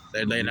asleep.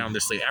 They're laying down, they're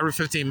asleep. Every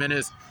 15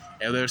 minutes,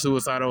 if they're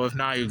suicidal, if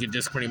not, you can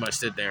just pretty much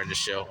sit there and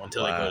just chill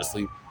until they go to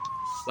sleep.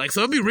 Like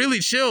so, it'd be really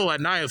chill at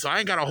night. So I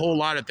ain't got a whole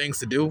lot of things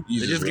to do. You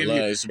just give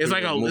relax, you. It's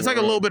like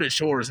a little bit of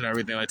chores and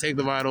everything. Like take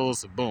the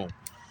vitals, boom.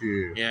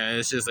 Yeah,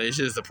 it's just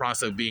the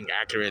process of being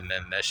accurate, and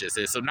then that's just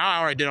it. So now I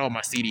already did all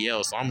my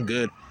CDL, so I'm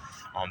good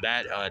on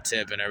that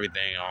tip and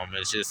everything.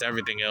 It's just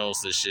everything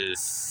else is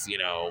just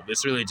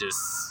it's really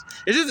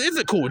it's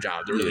a cool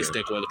job to really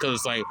stick with, because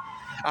it's like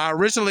I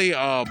originally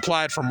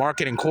applied for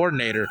marketing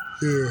coordinator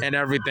and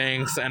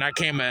everything, and I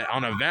came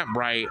on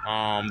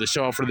Eventbrite to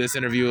show up for this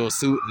interview, a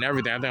suit and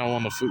everything. I think I'm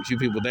one of the few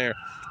people there.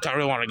 I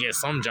really want to get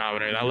some job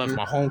and everything. I left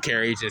my home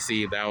care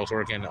agency that I was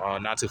working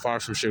not too far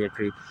from Sugar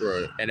Creek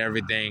and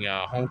everything.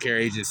 Home care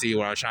agency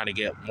where I was trying to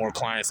get more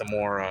clients and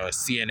more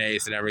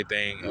CNAs and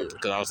everything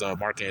because I was a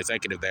marketing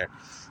executive there.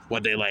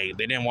 What they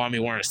didn't want me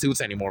wearing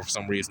suits anymore for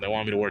some reason. They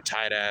wanted me to wear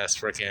tight ass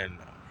freaking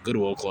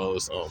Goodwill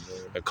clothes,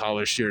 the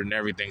collar shirt and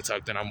everything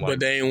tucked in. I'm like, but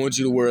they didn't want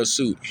you to wear a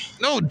suit.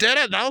 No,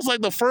 that was like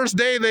the first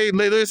day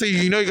they say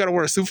you got to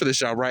wear a suit for the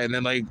shop, right? And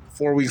then like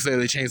 4 weeks later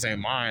they changed their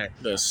mind.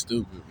 That's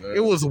stupid, man. It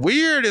was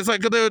weird. It's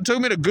like they took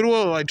me to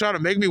Goodwill, like trying to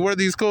make me wear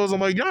these clothes.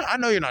 I'm like, I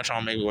know you're not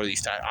trying to make me wear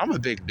these tight. I'm a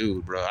big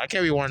dude, bro. I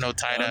can't be wearing no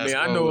tight ass.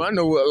 I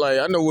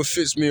know what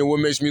fits me and what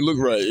makes me look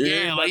right.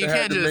 Yeah, like you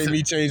can't just make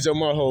me change up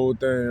my whole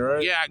thing,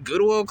 right? Yeah,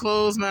 Goodwill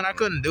clothes, man. I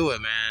couldn't do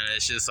it, man.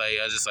 It's just like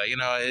I was just like,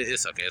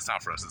 it's okay. It's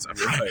not for us. It's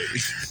right.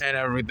 And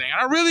everything. And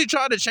I really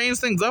tried to change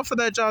things up for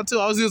that job too.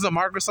 I was using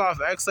Microsoft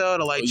Excel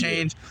to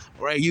change,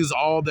 use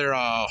all their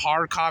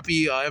hard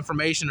copy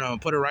information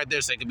and put it right there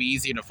so it could be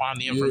easier to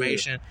find the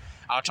information.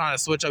 I was trying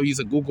to switch up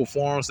using Google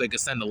Forms so they could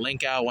send a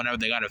link out whenever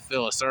they got to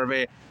fill a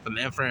survey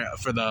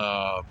for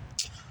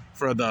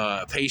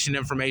the patient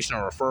information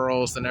or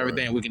referrals and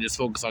everything. We can just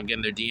focus on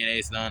getting their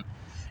DNAs done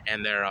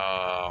and their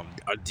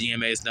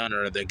DMAs done,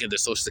 or they get their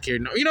social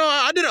security number.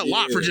 I did a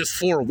lot for just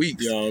 4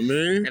 weeks. Yeah,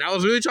 man. And I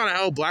was really trying to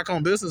help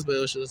black-owned business, but it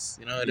was just,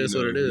 it is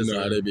what it is. You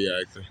know how they be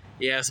acting.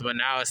 Yes, but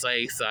now it's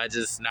like, so I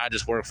just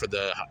work for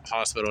the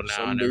hospital now.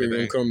 Something and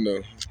everything. gonna come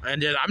though.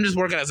 And I'm just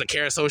working as a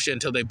care associate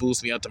until they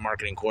boost me up to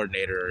marketing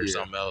coordinator or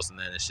something else, and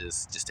then it's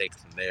just take it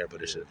from there.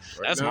 But it's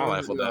that's my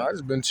life with that. I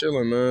just been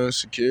chilling, man.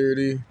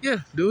 Security. Yeah,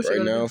 do what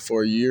right now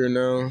for a year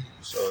now.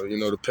 So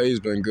the pay's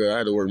been good. I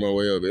had to work my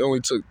way up. It only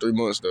took 3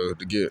 months though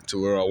to get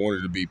to where I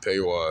wanted to be pay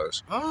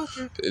wise. Oh,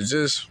 okay. It's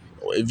just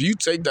if you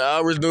take the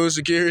hours doing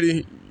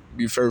security,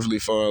 be perfectly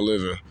fine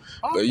living.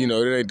 But it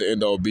ain't the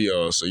end all be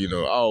all. So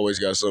I always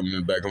got something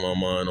in the back of my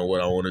mind on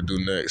what I want to do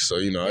next. So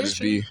I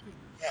just be.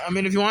 I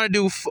mean, if you want to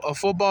do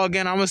football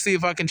again, I'm gonna see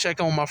if I can check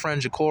in with my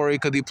friend Ja'Cory,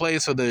 because he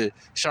plays for the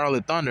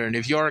Charlotte Thunder. And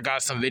if you already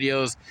got some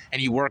videos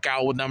and you work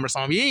out with them or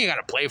something, you ain't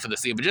gotta play for the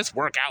season, but just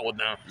work out with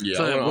them. Yeah,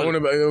 so I want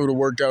to be able to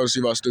work out and see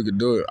if I still can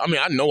do it. I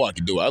mean, I know I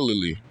can do it. I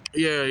literally.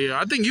 Yeah.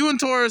 I think you and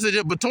Taurus,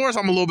 but Taurus,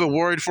 I'm a little bit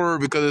worried for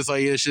because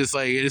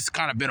it's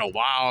kind of been a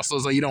while, so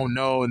it's like you don't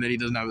know, and then he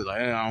doesn't have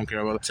I don't care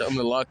about it. Tell him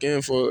to lock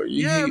in for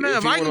you. Yeah, man.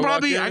 If I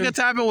can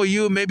tap in with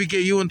you, maybe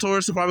get you and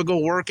Taurus to probably go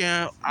working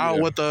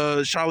out with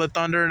the Charlotte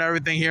Thunder and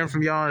everything, hearing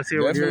from y'all and see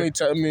what definitely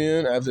tap me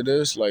in after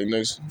this.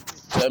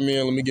 Tap me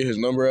in. Let me get his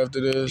number after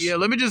this. Yeah,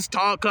 let me just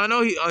talk. Cause I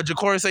know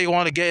Ja'Cory said he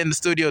wanted to get in the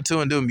studio too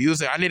and do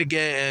music. I need to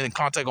get in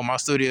contact with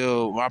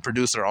my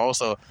producer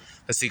also.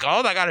 Let's see.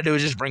 All I got to do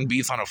is just bring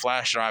beats on a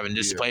flash drive and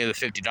just play the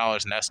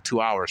 $50, and that's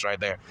 2 hours right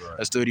there. Right.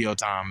 The studio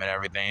time and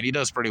everything. And he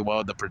does pretty well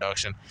with the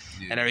production.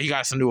 Yeah. And he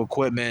got some new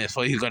equipment,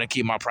 so he's going to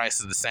keep my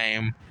prices the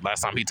same.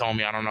 Last time he told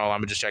me, I don't know.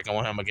 I'm just checking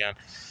with him again.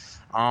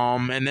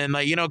 And then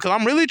because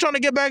I'm really trying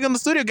to get back in the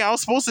studio again. I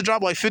was supposed to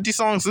drop 50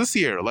 songs this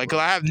year. Cause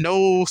I have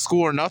no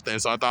school or nothing.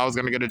 So I thought I was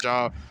going to get a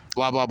job,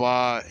 blah, blah,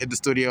 blah, hit the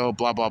studio,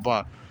 blah, blah,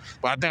 blah.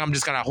 But I think I'm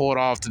just gonna hold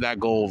off to that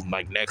goal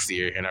next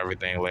year and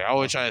everything. I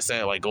always try to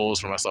set goals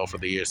for myself for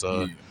the year.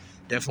 So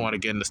definitely want to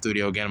get in the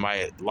studio again. I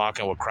might lock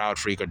in with Crowd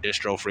Freak or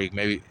Distro Freak.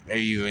 Maybe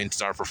even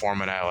start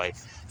performing at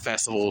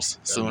festivals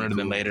sooner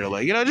than later.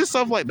 Just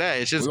stuff like that.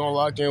 It's just we're gonna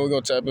lock in. We're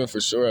gonna tap in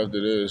for sure after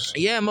this.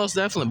 Yeah, most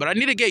definitely. But I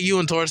need to get you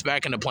and Taurus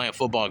back into playing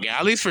football again.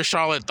 At least for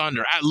Charlotte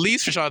Thunder. Cause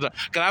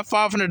I have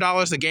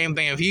 $500 a game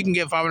thing. If he can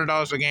get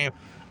 $500 a game,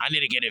 I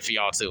need to get it for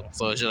y'all too.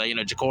 So it's just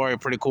Ja'Cory, a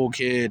pretty cool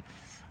kid.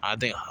 I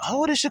think, how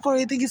old is Ja'Cory?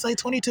 I think he's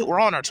 22. We're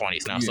all in our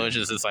 20s now, so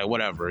it's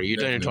whatever.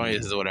 You're in your 20s,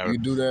 it's whatever. You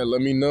do that, let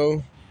me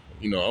know.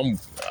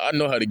 I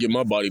know how to get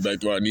my body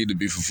back where I need to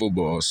be for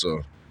football,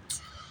 so.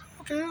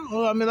 Okay.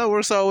 Well, I mean, that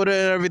works out with it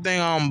and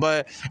everything.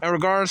 But in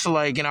regards to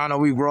like, I know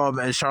we grew up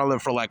in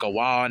Charlotte for like a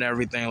while and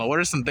everything. Like, what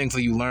are some things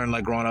that you learned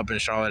like growing up in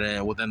Charlotte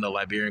and within the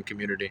Liberian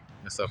community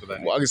and stuff like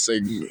that? Well, I could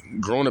say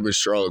growing up in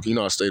Charlotte,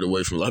 I stayed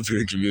away from the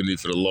Liberian community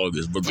for the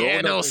longest. But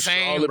growing up in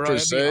Charlotte bro, per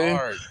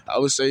se, I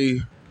would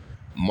say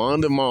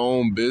minding my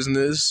own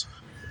business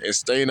and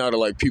staying out of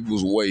like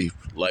people's way.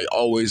 Like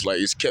always, like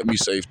it's kept me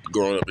safe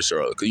growing up in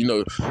Charlotte. Cause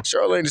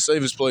Charlotte ain't the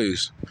safest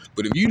place.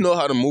 But if you know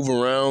how to move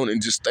around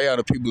and just stay out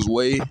of people's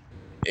way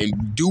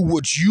and do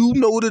what you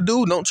know to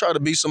do, don't try to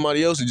be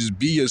somebody else and just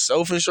be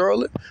yourself in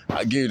Charlotte,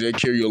 I guarantee that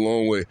carry you a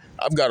long way.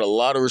 I've got a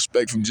lot of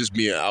respect from just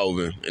being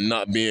Alvin and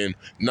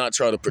not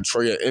try to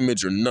portray an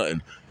image or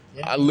nothing.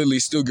 Yeah. I literally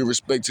still get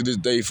respect to this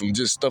day from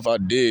just stuff I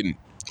did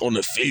on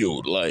the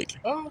field. Like,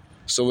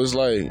 so it's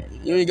like,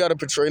 you ain't got to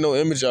portray no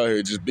image out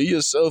here. Just be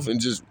yourself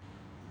and just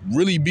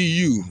really be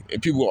you,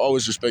 and people will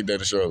always respect that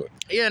in Charlotte.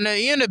 Yeah, no,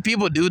 even if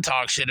people do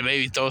talk shit and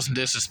maybe throw some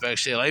disrespect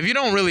shit, like if you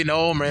don't really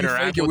know them or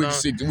interact with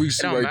them, we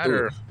see don't right through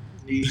matter.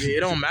 It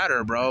don't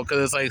matter, bro,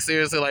 because it's like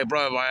seriously, like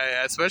bro,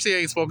 especially I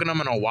ain't spoken to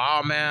them in a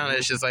while, man.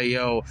 It's just like,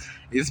 yo,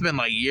 it's been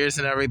like years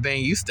and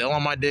everything. You still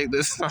on my dick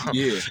this time?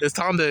 Yeah, it's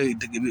time to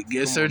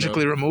get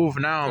surgically removed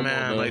now,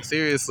 man. Like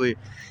seriously.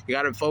 You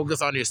got to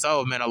focus on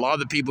yourself, man. A lot of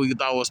the people you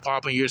thought was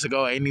popping years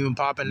ago ain't even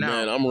popping now.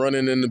 Man, I'm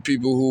running into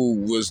people who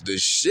was the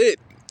shit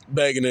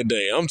back in the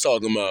day. I'm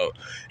talking about,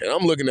 and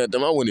I'm looking at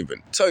them. I wouldn't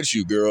even touch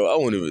you, girl. I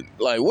wouldn't even,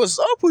 like, what's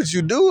up with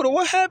you, dude? Or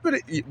what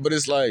happened? But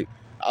it's like,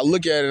 I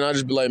look at it and I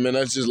just be like, man,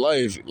 that's just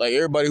life. Like,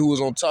 everybody who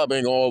was on top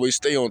ain't gonna always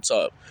stay on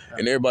top.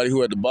 And everybody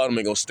who at the bottom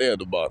ain't gonna stay at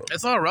the bottom.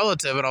 It's all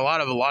relative, and a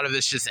lot of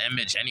it's just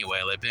image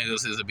anyway. Like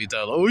niggas is to be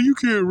told, oh, you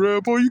can't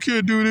rap, oh, you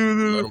can't do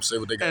this. Let them say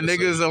what they got. And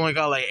niggas only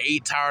got like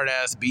 8 tired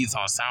ass beats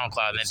on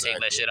SoundCloud, and then take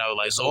that shit out.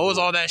 Like, so what was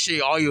all that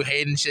shit? All you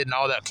hating shit and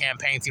all that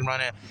campaigns you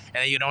running, and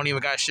then you don't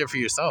even got shit for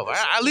yourself.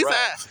 At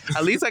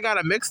least I got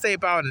a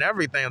mixtape out and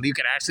everything that you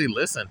can actually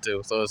listen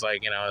to. So it's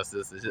like, it's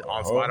just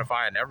on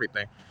Spotify and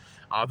everything.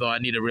 Although I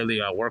need to really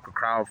work with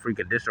crowd freak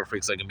and digital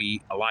freak so it can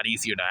be a lot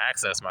easier to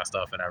access my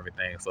stuff and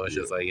everything. So it's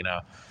just like,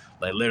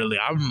 like literally,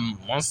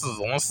 once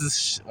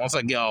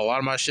I get a lot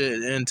of my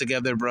shit in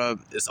together, bro,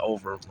 it's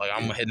over. Like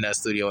I'm hitting that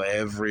studio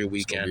every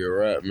weekend. It's gonna be a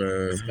wrap,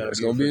 man. It's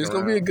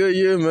gonna be a good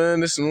year, man.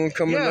 This one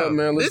coming up,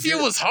 man. This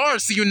year was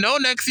hard, so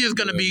next year's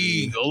gonna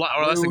be a lot,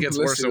 or unless it gets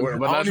worse.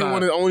 But I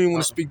don't even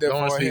want to speak that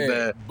far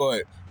ahead.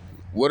 But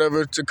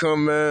whatever to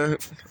come, man,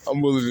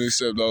 I'm willing to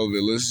accept all of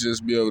it. Let's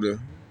just be able to.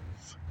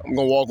 I'm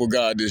gonna walk with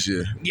God this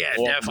year. Yeah,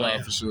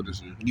 definitely. For sure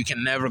this year. You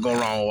can never go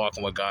wrong with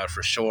walking with God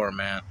for sure,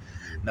 man.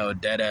 No,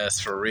 dead ass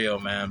for real,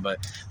 man. But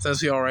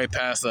since we already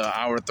passed the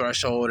hour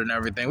threshold and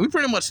everything, we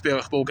pretty much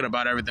spoken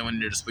about everything we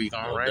needed to speak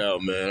on, right? No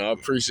doubt, man. I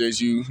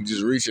appreciate you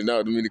just reaching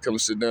out to me to come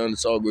sit down and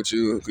talk with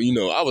you.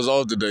 I was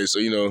off today,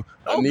 so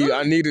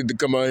I needed to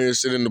come out here,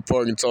 sit in the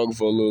park, and talk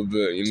for a little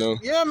bit.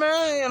 Yeah,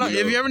 man.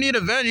 If you ever need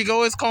a vent, you can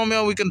always call me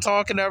up. We can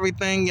talk and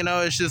everything.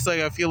 It's just like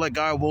I feel like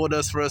God willed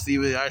us for us to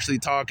even actually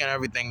talk and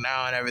everything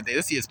now and everything.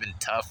 This year's been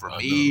tough for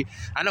me.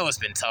 I know it's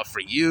been tough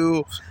for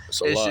you.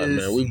 It's a lot,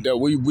 man.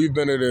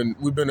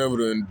 We've been able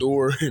to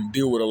endure and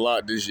deal with a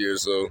lot this year,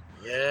 so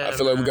yeah, I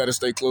feel like we got to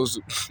stay close.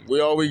 We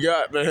all we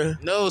got, man.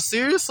 No,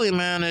 seriously,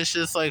 man. It's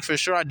just like for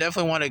sure. I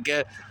definitely want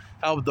to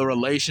help the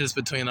relations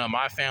between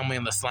my family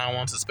and the Slime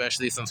ones,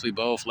 especially since we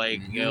both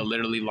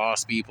literally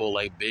lost people,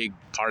 like big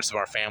parts of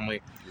our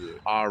family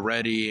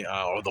already,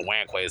 or the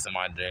Wankways in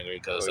my degree,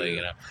 because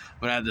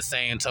But at the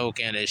same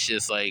token, it's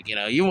just like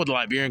even with the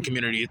Liberian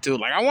community too.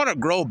 Like I want to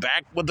grow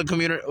back with the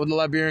community, with the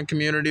Liberian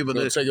community, but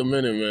it'll take a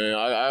minute, man.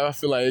 I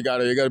feel like it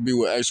gotta be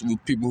with actual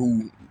people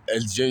who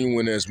as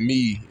genuine as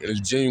me and as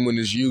genuine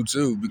as you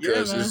too,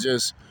 because it's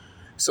just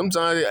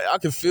sometimes I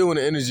can feel when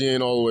the energy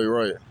ain't all the way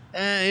right.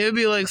 And it'd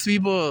be like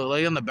people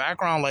like in the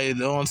background, like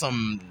doing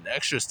some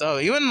extra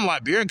stuff, even in the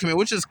Liberian community,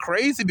 which is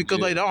crazy because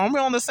like aren't we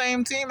on the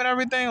same team and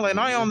everything? Like,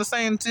 not on the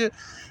same team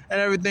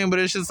and everything, but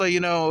it's just like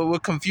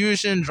with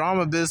confusion,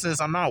 drama, business.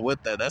 I'm not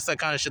with that. That's the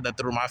kind of shit that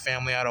threw my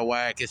family out of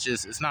whack.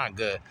 It's not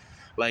good.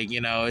 Like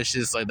it's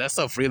just like that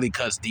stuff really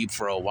cuts deep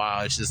for a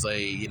while. It's just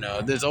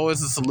like there's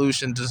always a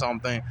solution to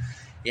something.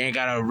 You ain't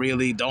gotta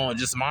don't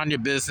just mind your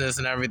business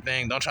and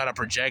everything. Don't try to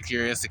project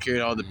your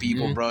insecurity to other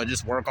people, bro.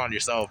 Just work on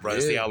yourself, bro.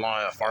 See how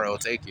far it'll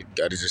take you.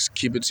 Gotta just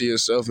keep it to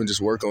yourself and just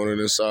work on it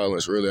in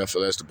silence. Really, I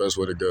feel that's the best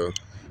way to go.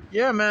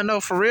 Yeah, man. No,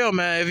 for real,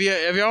 man.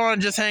 If y'all want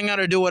to just hang out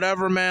or do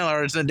whatever, man,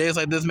 or it's in days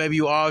like this, maybe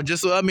you off,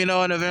 just let me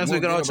know in advance. We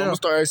can all chill. I'm gonna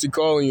start actually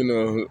calling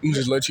you,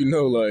 just let you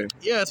know, like.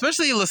 Yeah,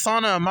 especially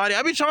Lasana and Madi.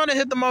 I be trying to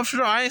hit them up for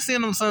sure. I ain't seen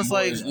them since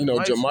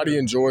Madi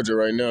in Georgia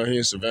right now. He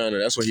in Savannah.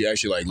 That's where he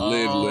actually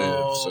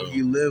live. So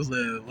he live.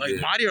 Like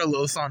Madi or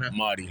Lasana?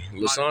 Madi.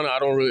 Lasana, I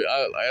don't really.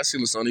 I see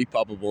Lasana. He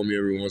pop up on me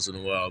every once in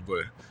a while,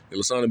 but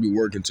Lasana be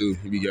working too.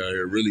 He be out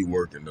here really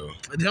working though.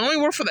 Did he only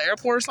work for the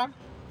airport or something?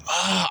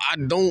 I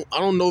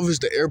don't know if it's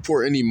the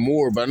airport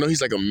anymore, but I know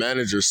he's like a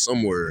manager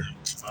somewhere.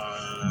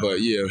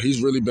 But yeah,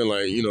 he's really been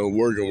like,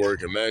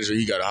 working. Manager,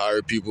 he got to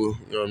hire people.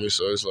 You know what I mean?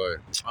 So it's like,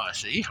 oh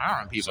shit, he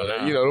hiring people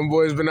now. them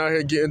boys been out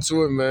here getting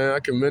to it, man. I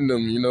commend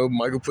them.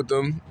 Michael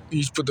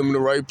he's put them in the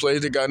right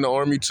place. They got in the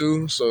Army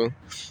too, so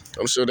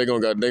I'm sure they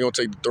gonna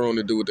take the throne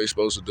and do what they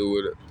supposed to do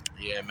with it.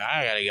 Yeah, man,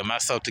 I gotta get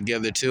myself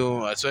together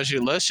too. Especially,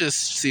 let's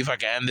just see if I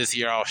can end this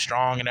year off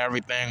strong and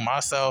everything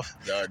myself.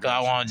 Cause I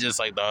want just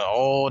like the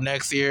whole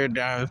next year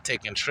down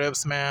taking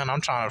trips, man.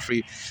 I'm trying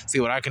to see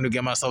what I can do,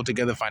 get myself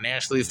together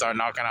financially, start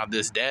knocking out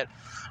this debt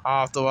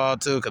off the while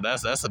too.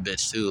 Cause that's a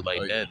bitch too.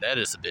 Like that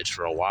is a bitch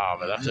for a while,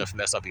 man. That's just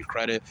mess up your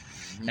credit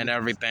and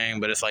everything.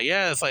 But it's like,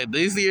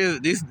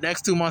 these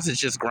next 2 months is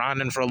just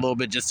grinding for a little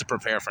bit just to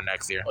prepare for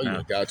next year. Oh,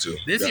 you got to.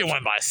 This year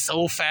went by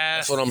so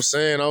fast. That's what I'm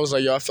saying. I was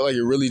like, I feel like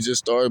it really just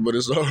started, but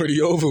it's already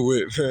over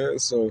with, man.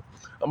 So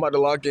I'm about to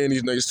lock in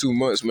these next 2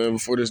 months, man.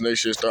 Before this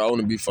next year starts, I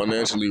want to be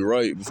financially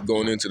right before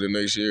going into the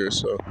next year.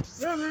 So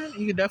yeah, man,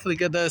 you can definitely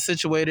get that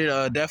situated.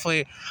 I'm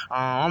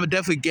gonna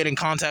definitely get in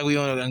contact with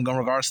you in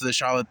regards to the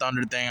Charlotte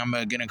Thunder thing. I'm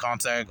gonna get in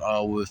contact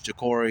with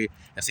Ja'Cory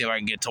and see if I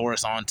can get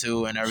Taurus on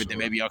too and everything. Sure.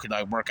 Maybe y'all could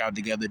like work out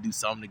together, do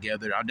something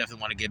together. I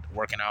definitely want to get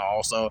working out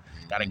also.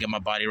 Gotta get my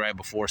body right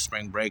before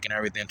spring break and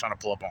everything. I'm trying to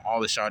pull up on all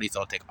the shawties.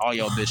 So I'll take all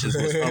y'all bitches.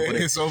 What's up with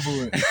it? It's over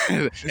with.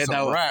 It's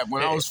a wrap.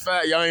 When I was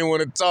fat, y'all ain't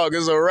want to talk.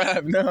 It's a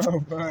wrap now.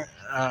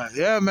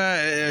 Yeah,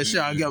 man.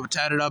 Shit, I get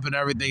tatted up and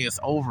everything. It's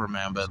over,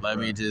 man. But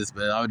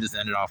I'll just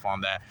end it off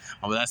on that.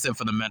 But that's it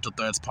for the Mental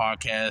Threats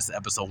podcast,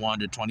 episode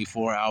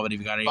 124. Alvin, if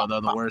you got any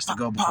other words to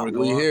go before we go?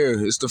 We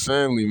here. It's the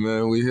family,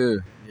 man. We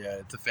here. Yeah,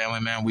 it's the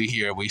family, man. We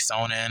here. We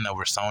sewn in, and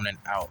we're sewn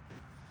out.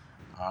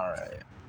 All right.